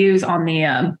 200 views on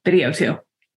the video too.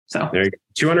 So there you go.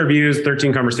 200 views,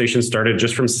 13 conversations started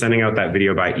just from sending out that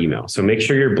video by email. So make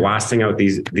sure you're blasting out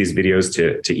these videos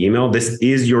to email. This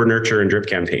is your nurture and drip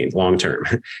campaign long term.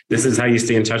 This is how you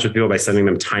stay in touch with people, by sending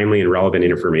them timely and relevant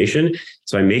information.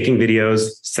 So I'm making videos,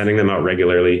 sending them out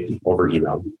regularly over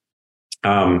email.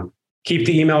 Keep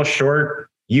the email short.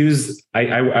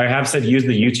 I have said use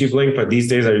the YouTube link, but these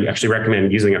days I actually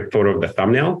recommend using a photo of the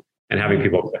thumbnail and having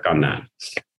people click on that.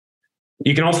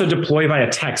 You can also deploy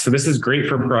via text. So this is great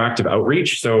for proactive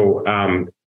outreach. So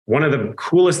one of the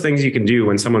coolest things you can do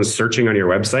when someone's searching on your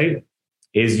website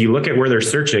is you look at where they're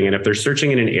searching. And if they're searching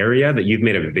in an area that you've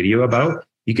made a video about,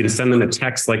 you can send them a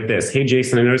text like this. Hey,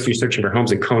 Jason, I noticed you're searching for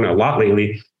homes in Kona a lot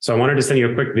lately. So I wanted to send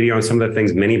you a quick video on some of the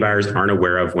things many buyers aren't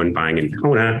aware of when buying in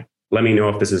Kona. Let me know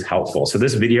if this is helpful. So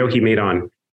this video he made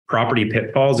on property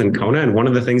pitfalls in Kona. And one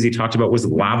of the things he talked about was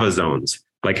lava zones.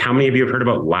 Like, how many of you have heard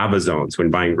about lava zones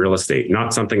when buying real estate?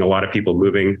 Not something a lot of people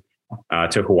moving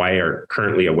to Hawaii are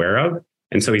currently aware of.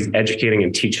 And so he's educating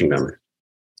and teaching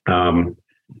them.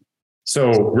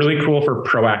 So really cool for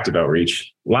proactive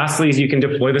outreach. Lastly, is you can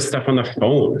deploy this stuff on the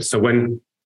phone. So when,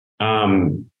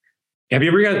 have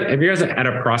you guys had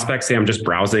a prospect say, I'm just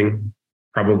browsing?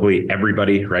 Probably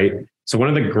everybody, right? So one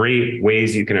of the great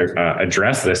ways you can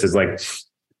address this is like,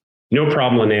 no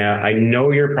problem, Linnea. I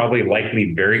know you're probably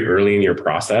likely very early in your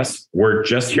process. We're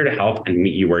just here to help and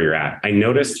meet you where you're at. I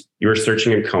noticed you were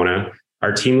searching in Kona.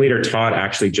 Our team leader, Todd,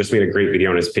 actually just made a great video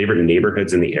on his favorite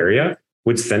neighborhoods in the area.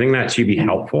 Would sending that to you be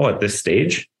helpful at this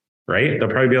stage, right? They'll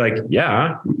probably be like,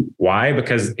 yeah. Why?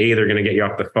 Because A, they're going to get you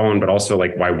off the phone, but also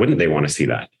like, why wouldn't they want to see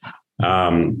that?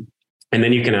 And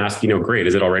then you can ask, great,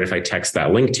 is it all right if I text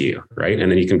that link to you, right? And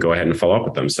then you can go ahead and follow up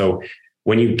with them. So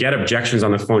when you get objections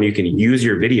on the phone, you can use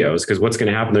your videos, because what's going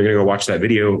to happen, they're going to go watch that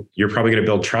video. You're probably going to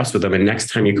build trust with them. And next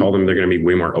time you call them, they're going to be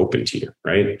way more open to you,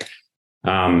 right?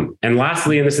 And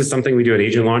lastly, and this is something we do at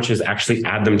Agent Launch, is actually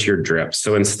add them to your drip.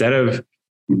 So instead of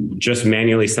just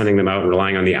manually sending them out and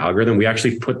relying on the algorithm, we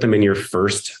actually put them in your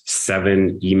first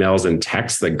 7 emails and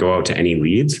texts that go out to any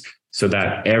leads. So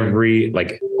that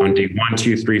on day 1,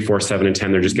 2, 3, 4, 7, and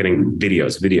 10, they're just getting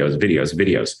videos.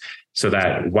 So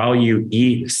that while you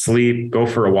eat, sleep, go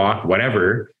for a walk,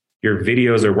 whatever, your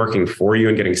videos are working for you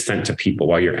and getting sent to people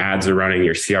while your ads are running,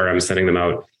 your CRM is sending them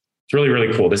out. It's really,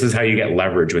 really cool. This is how you get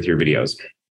leverage with your videos.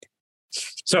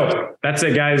 So that's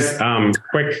it, guys.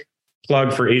 Quick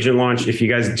plug for Agent Launch. If you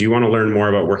guys do want to learn more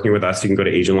about working with us, you can go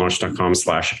to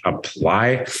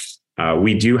agentlaunch.com/apply.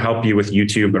 We do help you with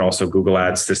YouTube, but also Google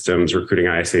Ads systems, recruiting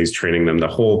ISAs, training them, the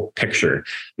whole picture. I'm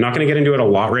not going to get into it a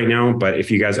lot right now, but if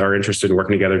you guys are interested in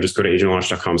working together, just go to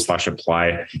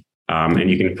agentlaunch.com/apply. And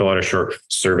you can fill out a short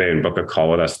survey and book a call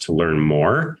with us to learn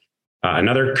more.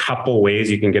 Another couple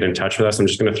ways you can get in touch with us. I'm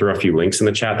just going to throw a few links in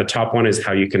the chat. The top one is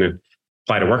how you can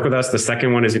apply to work with us. The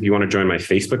second one is if you want to join my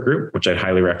Facebook group, which I'd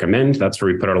highly recommend. That's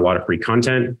where we put out a lot of free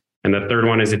content. And the third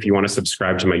one is if you want to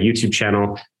subscribe to my YouTube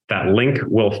channel. That link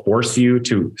will force you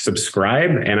to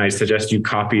subscribe. And I suggest you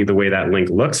copy the way that link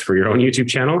looks for your own YouTube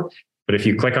channel. But if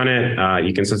you click on it,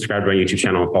 you can subscribe to my YouTube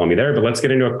channel and follow me there. But let's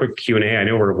get into a quick Q&A. I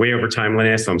know we're way over time,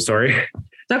 Linnea, so I'm sorry.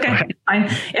 It's okay. It's fine.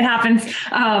 It happens.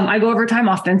 I go over time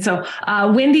often. So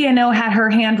Wendy, I know, had her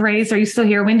hand raised. Are you still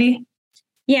here, Wendy?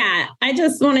 Yeah, I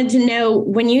just wanted to know,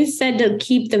 when you said to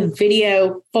keep the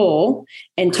video full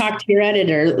and talk to your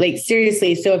editor, like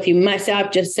seriously, so if you mess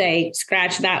up, just say,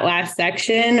 scratch that last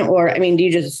section, or, I mean,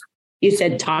 you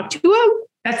said talk to him?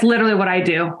 That's literally what I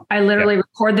do. I literally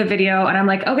record the video and I'm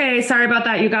like, okay, sorry about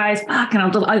that, you guys. And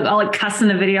I'll like cuss in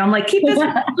the video. I'm like, keep this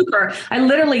super. I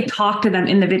literally talk to them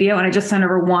in the video and I just send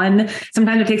over one.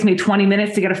 Sometimes it takes me 20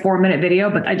 minutes to get a 4-minute video,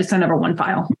 but I just send over one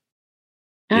file.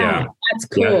 Yeah, that's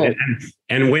cool. Yeah.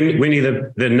 And Winnie,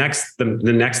 the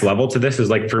next level to this is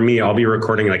like, for me, I'll be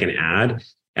recording like an ad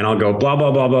and I'll go blah,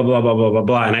 blah, blah, blah, blah, blah, blah, blah,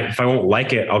 blah. And if I won't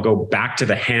like it, I'll go back to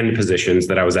the hand positions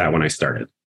that I was at when I started.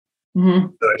 Mm-hmm.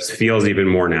 So it feels even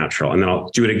more natural. And then I'll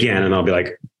do it again and I'll be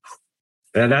like,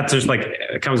 that's just like,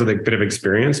 it comes with a bit of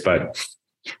experience, but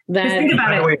think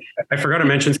about it. Way, I forgot to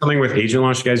mention something with Agent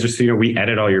Launch, guys, just so you know, we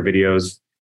edit all your videos,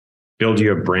 build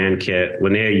you a brand kit.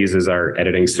 Linnea uses our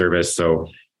editing service. So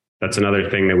that's another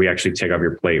thing that we actually take off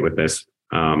your plate with this.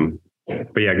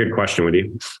 But yeah, good question,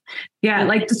 Woody. Yeah,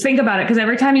 like just think about it, because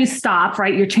every time you stop,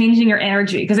 right, you're changing your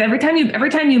energy. Because every time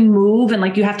you move and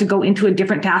like you have to go into a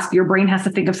different task, your brain has to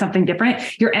think of something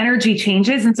different. Your energy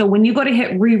changes, and so when you go to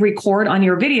hit re-record on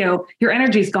your video, your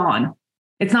energy's gone.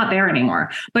 It's not there anymore.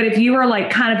 But if you are like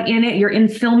kind of in it, you're in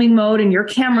filming mode and your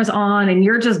camera's on and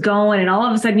you're just going, and all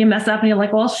of a sudden you mess up and you're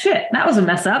like, well, shit, that was a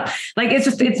mess up. Like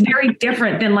it's very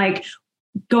different than like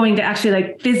going to actually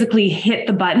like physically hit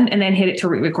the button and then hit it to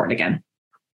re-record again.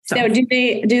 So do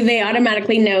they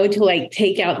automatically know to like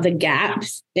take out the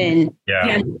gaps, and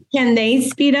can they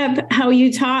speed up how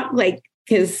you talk? Like,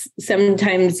 because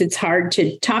sometimes it's hard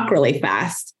to talk really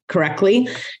fast correctly.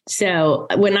 So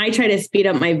when I try to speed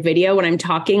up my video when I'm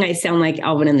talking, I sound like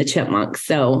Alvin and the Chipmunks.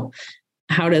 So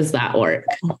how does that work?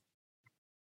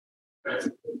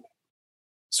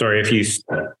 Sorry,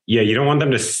 you don't want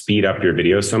them to speed up your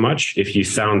video so much. If you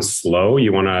sound slow,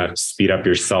 you want to speed up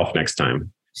yourself next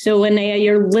time. So Linnea,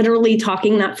 you're literally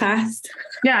talking that fast?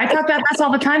 Yeah, I talk that fast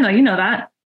all the time though. You know that.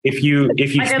 If you like,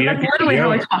 speed up your video,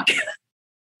 how I talk.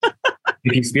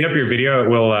 if you speed up your video, it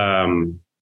will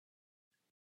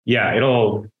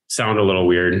it'll sound a little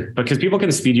weird, because people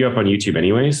can speed you up on YouTube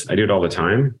anyways. I do it all the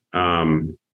time.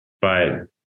 But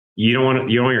you don't want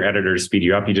your editor to speed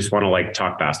you up. You just want to like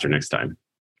talk faster next time.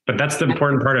 But that's the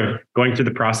important part of going through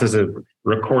the process of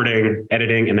recording,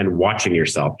 editing, and then watching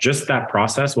yourself. Just that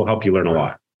process will help you learn a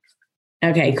lot.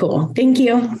 Okay, cool. Thank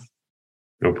you.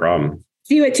 No problem.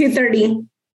 See you at 2:30.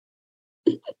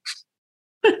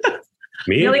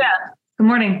 Me? Julia, good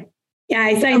morning. Yeah,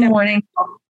 I signed up. Good morning.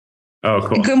 Oh,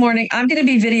 cool. Good morning. I'm going to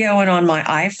be videoing on my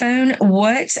iPhone.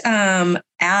 What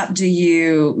app do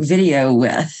you video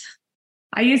with?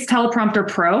 I use Teleprompter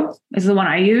Pro is the one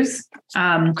I use.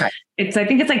 Okay. I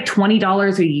think it's like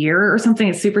 $20 a year or something.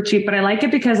 It's super cheap, but I like it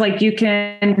because like you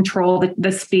can control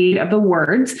the speed of the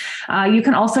words. You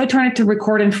can also turn it to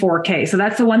record in 4K. So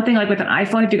that's the one thing, like with an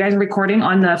iPhone, if you guys are recording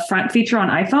on the front feature on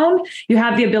iPhone, you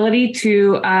have the ability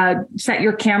to set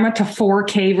your camera to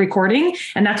 4K recording.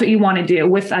 And that's what you want to do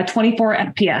with 24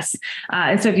 FPS.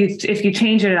 And so if you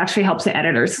change it, it actually helps the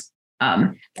editors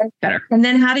better. And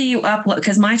then how do you upload?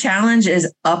 Because my challenge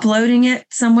is uploading it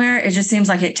somewhere. It just seems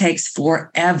like it takes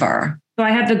forever. So I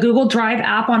have the Google Drive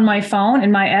app on my phone,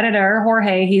 and my editor,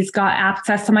 Jorge, he's got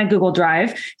access to my Google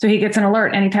Drive. So he gets an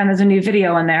alert anytime there's a new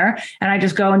video in there. And I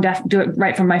just go and do it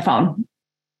right from my phone.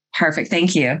 Perfect.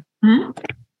 Thank you. Mm-hmm.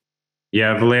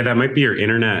 Yeah, Valia, that might be your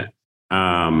internet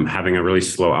having a really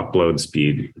slow upload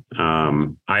speed. I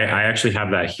actually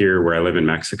have that here where I live in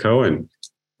Mexico, and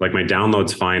like my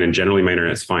download's fine, and generally my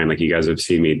internet's fine, like you guys have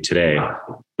seen me today,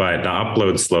 but the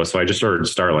upload's slow. So I just ordered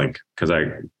Starlink because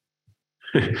I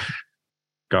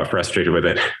got frustrated with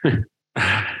it.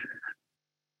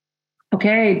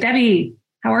 Okay, Debbie,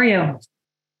 how are you?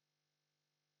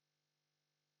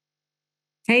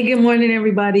 Hey, good morning,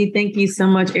 everybody. Thank you so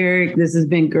much, Eric. This has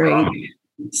been great.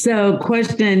 So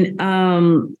question,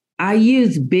 I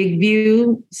use Big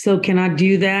View. So can I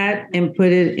do that and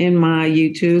put it in my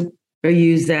YouTube? Or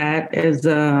use that as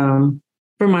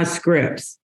for my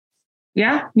scripts?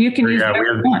 Yeah, you can use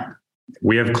that.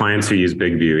 We have clients who use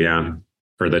Big View,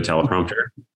 for the teleprompter.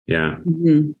 Yeah.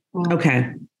 Mm-hmm.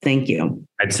 Okay, thank you.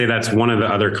 I'd say that's one of the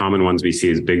other common ones we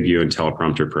see is Big View and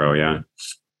Teleprompter Pro. Yeah.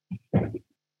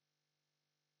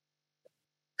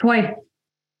 Toy.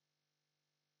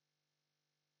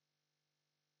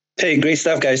 Hey, great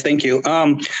stuff, guys. Thank you.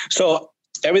 So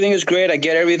everything is great. I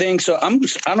get everything. So I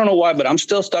don't know why, but I'm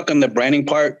still stuck on the branding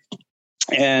part.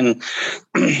 And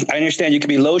I understand you can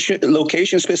be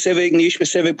location specific, niche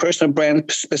specific, personal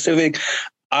brand specific.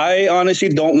 I honestly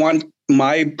don't want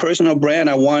my personal brand.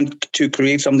 I want to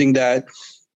create something that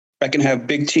I can have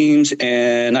big teams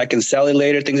and I can sell it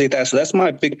later, things like that. So that's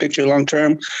my big picture long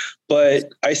term.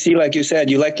 But I see, like you said,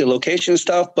 you like the location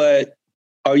stuff, but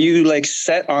are you like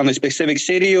set on a specific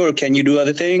city or can you do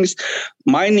other things?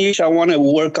 My niche I want to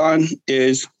work on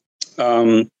is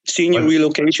senior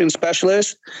relocation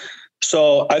specialist.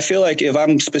 So I feel like if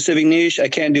I'm specific niche, I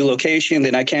can't do location,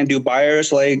 then I can't do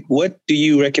buyers. Like, what do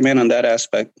you recommend on that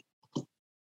aspect?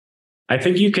 I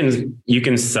think you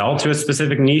can sell to a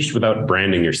specific niche without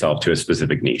branding yourself to a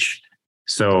specific niche.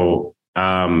 So,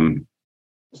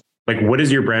 like, what is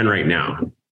your brand right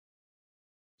now?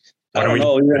 I don't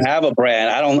know. We don't have a brand.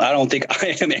 I don't think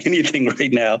I am anything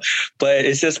right now, but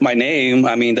it's just my name.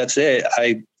 I mean, that's it.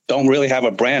 I don't really have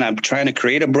a brand. I'm trying to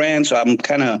create a brand, so I'm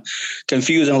kind of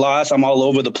confused and lost. I'm all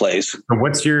over the place.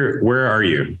 Where are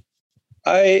you?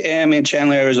 I am in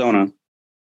Chandler, Arizona.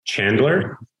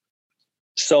 Chandler?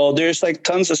 So there's like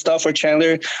tons of stuff for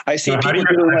Chandler. I see people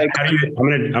doing like.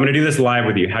 I'm gonna do this live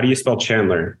with you. How do you spell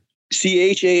Chandler?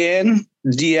 CHANDLER.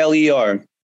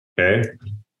 Okay.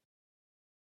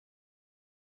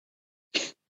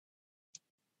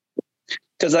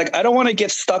 Because like I don't want to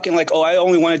get stuck in like, oh, I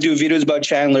only want to do videos about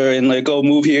Chandler and like, oh,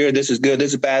 move here. This is good.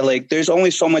 This is bad. Like there's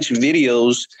only so much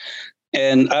videos.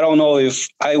 And I don't know if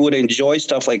I would enjoy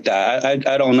stuff like that.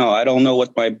 I don't know. I don't know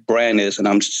what my brand is. And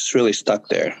I'm just really stuck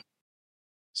there.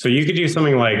 So you could do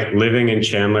something like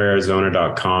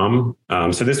livinginchandlerarizona.com.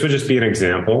 So this would just be an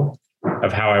example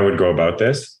of how I would go about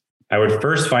this. I would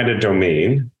first find a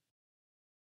domain.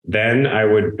 Then I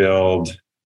would build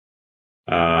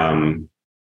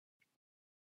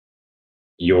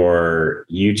your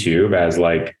YouTube as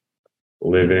like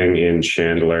living in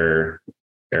Chandler,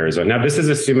 Arizona. Now, this is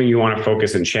assuming you want to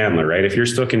focus in Chandler, right? If you're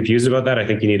still confused about that, I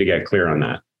think you need to get clear on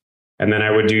that. And then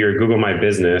I would do your Google My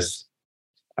Business.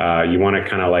 You want it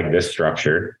kind of like this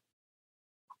structure.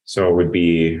 So it would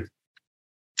be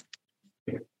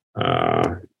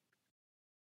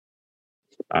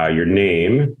your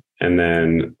name and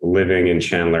then living in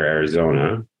Chandler,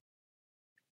 Arizona.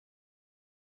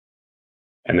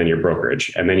 And then your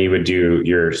brokerage. And then you would do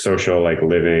your social, like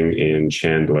living in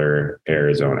Chandler,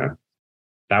 Arizona.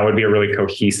 That would be a really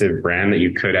cohesive brand that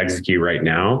you could execute right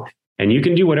now. And you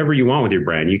can do whatever you want with your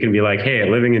brand. You can be like, hey,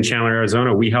 living in Chandler,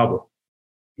 Arizona, we help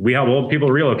old people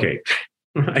relocate.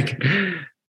 like,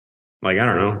 I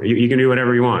don't know. You can do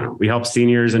whatever you want. We help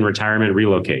seniors in retirement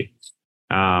relocate.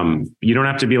 You don't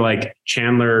have to be like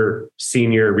Chandler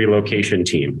Senior Relocation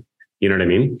Team. You know what I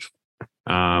mean?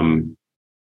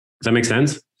 Does that make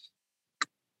sense?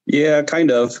 Yeah, kind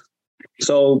of.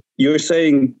 So you're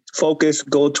saying focus,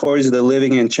 go towards the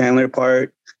living in Chandler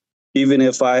part. Even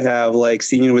if I have like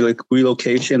senior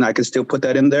relocation, I can still put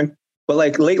that in there. But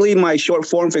like lately, my short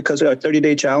form, because of our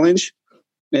 30-day challenge,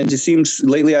 it just seems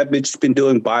lately I've just been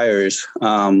doing buyers.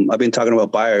 I've been talking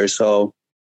about buyers. So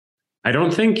I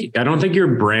don't think your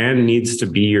brand needs to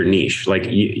be your niche. Like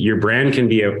your brand can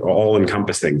be an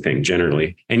all-encompassing thing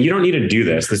generally. And you don't need to do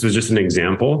this. This was just an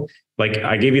example. Like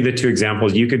I gave you the two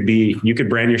examples. You could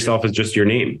brand yourself as just your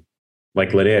name, like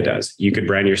Linnea does. You could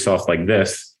brand yourself like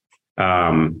this.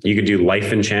 You could do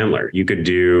Life in Chandler. You could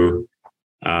do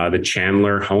the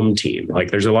Chandler Home Team. Like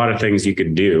there's a lot of things you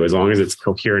could do as long as it's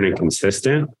coherent and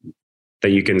consistent that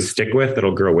you can stick with,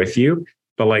 that'll grow with you.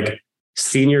 But like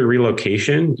senior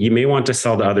relocation, you may want to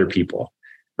sell to other people,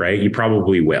 right? You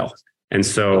probably will. And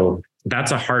so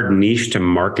that's a hard niche to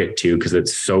market to because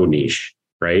it's so niche,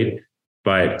 right?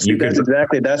 But you could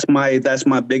that's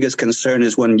my biggest concern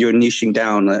is when you're niching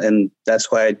down, and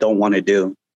that's why I don't want to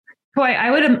do. Boy,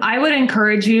 I would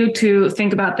encourage you to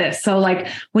think about this. So like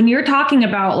when you're talking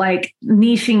about like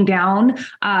niching down,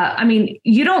 I mean,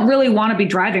 you don't really want to be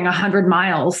driving 100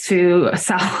 miles to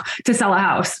sell a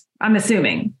house, I'm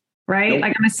assuming. Right? Nope.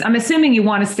 Like I'm assuming you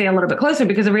want to stay a little bit closer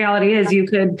because the reality is you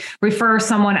could refer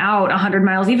someone out 100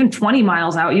 miles, even 20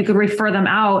 miles out. You could refer them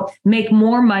out, make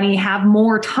more money, have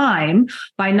more time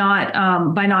by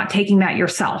not taking that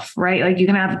yourself, right? Like you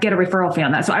can get a referral fee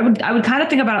on that. So I would kind of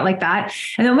think about it like that.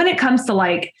 And then when it comes to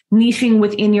like niching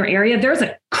within your area, there's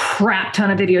a crap ton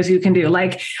of videos you can do.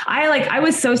 I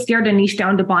was so scared to niche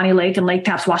down to Bonnie Lake and Lake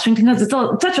Tapps, Washington, because it's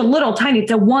such a little tiny,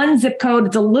 it's a one zip code.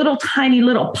 It's a little tiny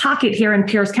little pocket here in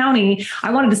Pierce County. I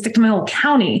wanted to stick to my little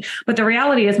county, but the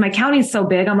reality is my county is so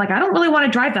big. I'm like, I don't really want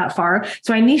to drive that far.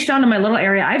 So I niched down to my little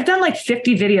area. I've done like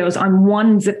 50 videos on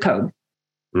one zip code.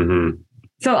 Mm-hmm.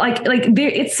 So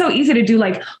it's so easy to do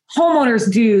like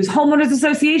homeowners dues, homeowners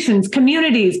associations,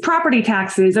 communities, property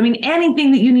taxes. I mean,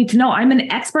 anything that you need to know. I'm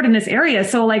an expert in this area.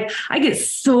 So like I get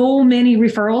so many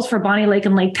referrals for Bonnie Lake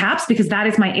and Lake Tapps because that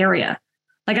is my area.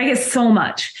 Like I get so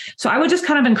much. So I would just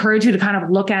kind of encourage you to kind of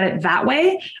look at it that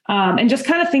way and just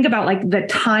kind of think about like the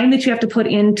time that you have to put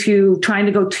into trying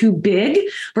to go too big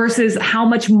versus how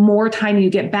much more time you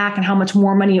get back and how much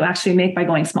more money you actually make by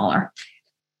going smaller.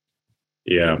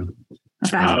 Yeah.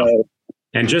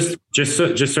 And just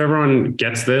so everyone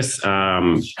gets this,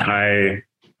 I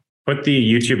put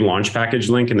the YouTube launch package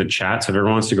link in the chat. So if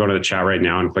everyone wants to go to the chat right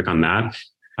now and click on that,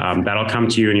 that'll come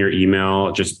to you in your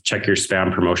email. Just check your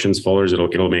spam promotions folders.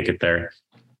 It'll make it there.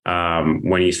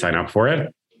 when you sign up for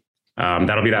it.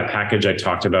 That'll be that package I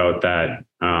talked about that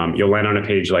you'll land on a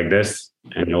page like this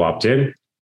and you'll opt in.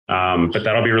 But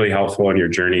that'll be really helpful in your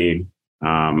journey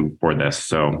for this.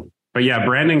 So, but yeah,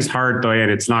 branding's hard though. And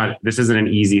this isn't an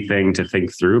easy thing to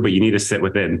think through, but you need to sit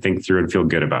with it and think through and feel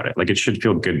good about it. Like it should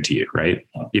feel good to you, right?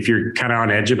 If you're kind of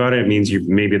on edge about it, it means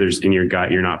maybe there's in your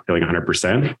gut, you're not feeling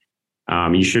 100%.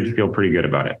 You should feel pretty good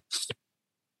about it.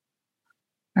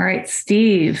 All right,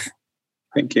 Steve.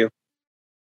 Thank you.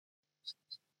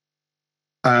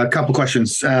 A couple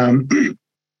questions.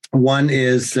 One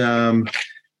is, hey,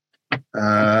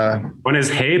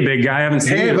 big guy, I haven't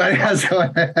seen you. Buddy, how's it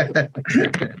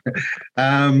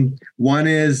going? One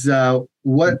is,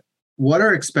 what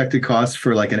are expected costs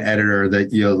for like an editor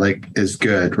that you like is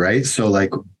good, right? So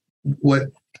like, what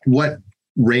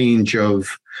range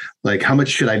of like, how much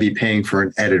should I be paying for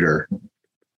an editor?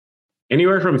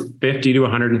 Anywhere from 50 to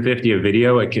 150 a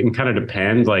video. It can kind of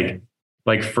depend. Like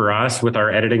for us with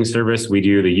our editing service, we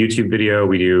do the YouTube video,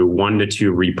 we do 1 to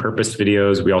 2 repurposed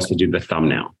videos. We also do the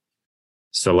thumbnail.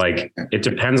 So like, it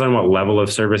depends on what level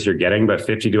of service you're getting, but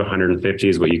 50 to 150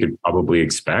 is what you could probably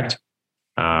expect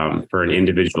for an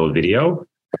individual video.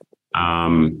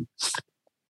 But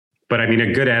I mean,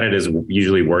 a good edit is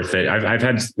usually worth it. I've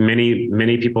had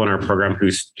many people in our program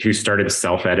who started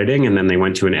self-editing and then they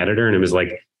went to an editor and it was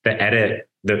like a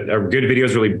good video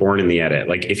is really born in the edit.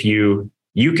 Like if you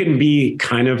can be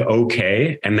kind of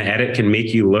okay and the edit can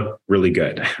make you look really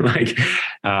good.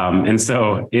 And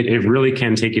so it really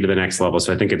can take you to the next level.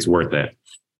 So I think it's worth it.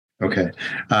 Okay.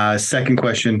 Second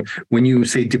question, when you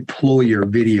say deploy your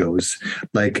videos,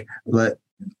 like,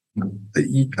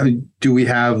 do we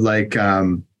have like,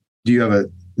 do you have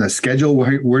a schedule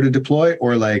where to deploy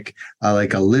or like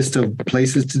a list of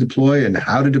places to deploy and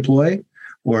how to deploy,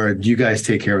 or do you guys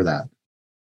take care of that?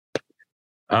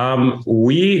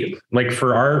 We like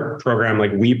for our program,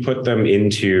 like we put them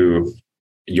into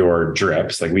your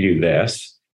drips, like we do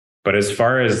this, but as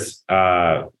far as,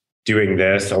 doing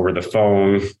this over the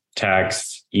phone,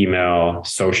 text, email,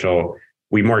 social,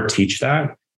 we more teach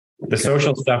that. The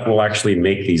social stuff will actually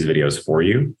make these videos for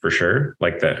you for sure.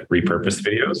 Like the repurposed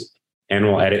videos, and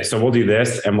we'll edit. So we'll do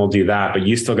this and we'll do that, but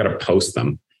you still got to post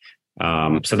them.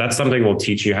 So that's something we'll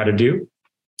teach you how to do.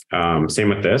 Same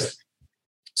with this.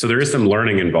 So there is some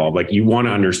learning involved. Like you want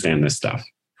to understand this stuff.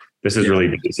 This is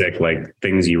really basic, like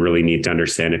things you really need to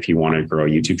understand if you want to grow a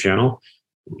YouTube channel.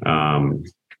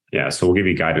 So we'll give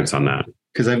you guidance on that.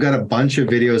 Because I've got a bunch of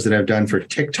videos that I've done for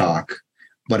TikTok,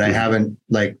 but I haven't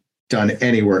like done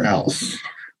anywhere else.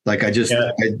 Like I just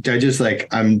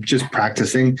like, I'm just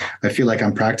practicing. I feel like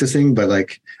I'm practicing, but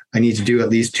like I need to do at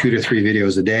least 2 to 3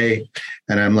 videos a day.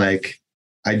 And I'm like,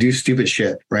 I do stupid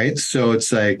shit. Right. So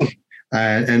it's like,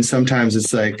 and sometimes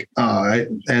it's like,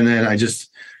 and then I just,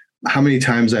 how many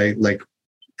times I like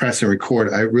press and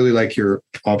record. I really like your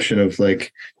option of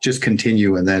like, just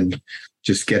continue and then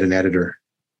just get an editor.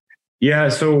 Yeah.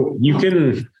 So you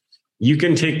can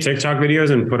take TikTok videos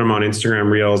and put them on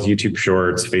Instagram Reels, YouTube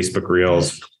Shorts, Facebook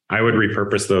Reels. I would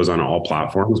repurpose those on all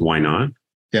platforms. Why not?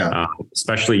 Yeah.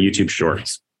 Especially YouTube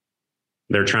Shorts.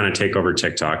 They're trying to take over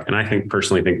TikTok. And I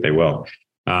personally think they will.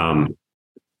 All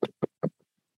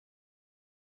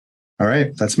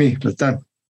right. That's me. That's done.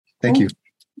 Thank you.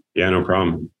 Yeah, no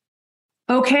problem.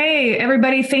 Okay,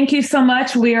 everybody, thank you so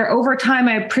much. We are over time.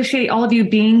 I appreciate all of you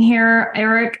being here.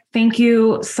 Eric, thank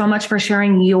you so much for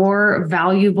sharing your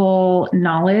valuable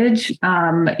knowledge.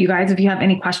 You guys, if you have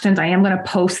any questions, I am going to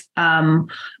post some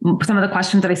of the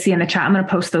questions that I see in the chat. I'm going to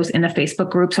post those in the Facebook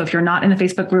group. So if you're not in the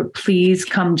Facebook group, please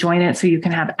come join it so you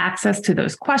can have access to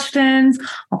those questions.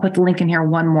 I'll put the link in here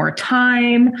one more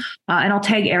time, and I'll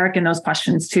tag Eric in those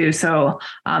questions too. So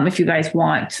if you guys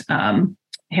want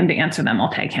him to answer them,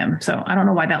 I'll tag him. So I don't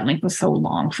know why that link was so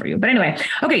long for you. But anyway,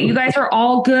 okay, you guys are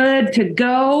all good to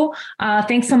go.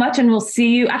 Thanks so much. And we'll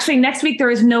see you. Actually, next week, there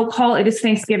is no call. It is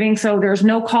Thanksgiving. So there's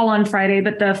no call on Friday.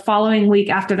 But the following week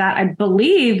after that, I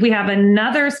believe we have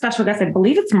another special guest. I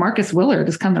believe it's Marcus Willard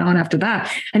is coming on after that.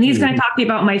 And he's going to talk to you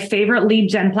about my favorite lead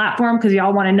gen platform, because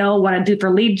y'all want to know what I do for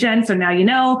lead gen. So now you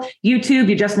know. YouTube,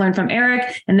 you just learned from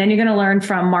Eric. And then you're going to learn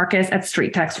from Marcus at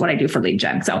Street Text what I do for lead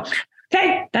gen. So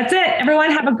okay, that's it.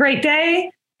 Everyone have a great day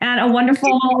and a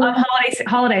wonderful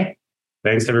holiday.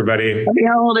 Thanks, everybody. Happy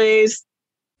holidays.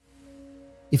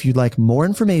 If you'd like more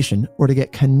information or to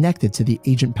get connected to the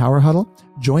Agent Power Huddle,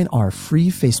 join our free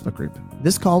Facebook group.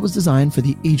 This call was designed for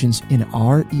the agents in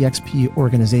our EXP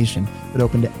organization, but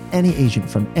open to any agent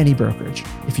from any brokerage.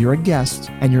 If you're a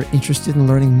guest and you're interested in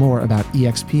learning more about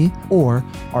EXP or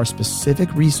our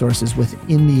specific resources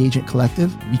within the Agent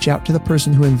Collective, reach out to the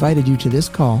person who invited you to this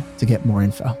call to get more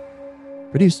info.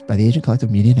 Produced by the Agent Collective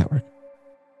Media Network.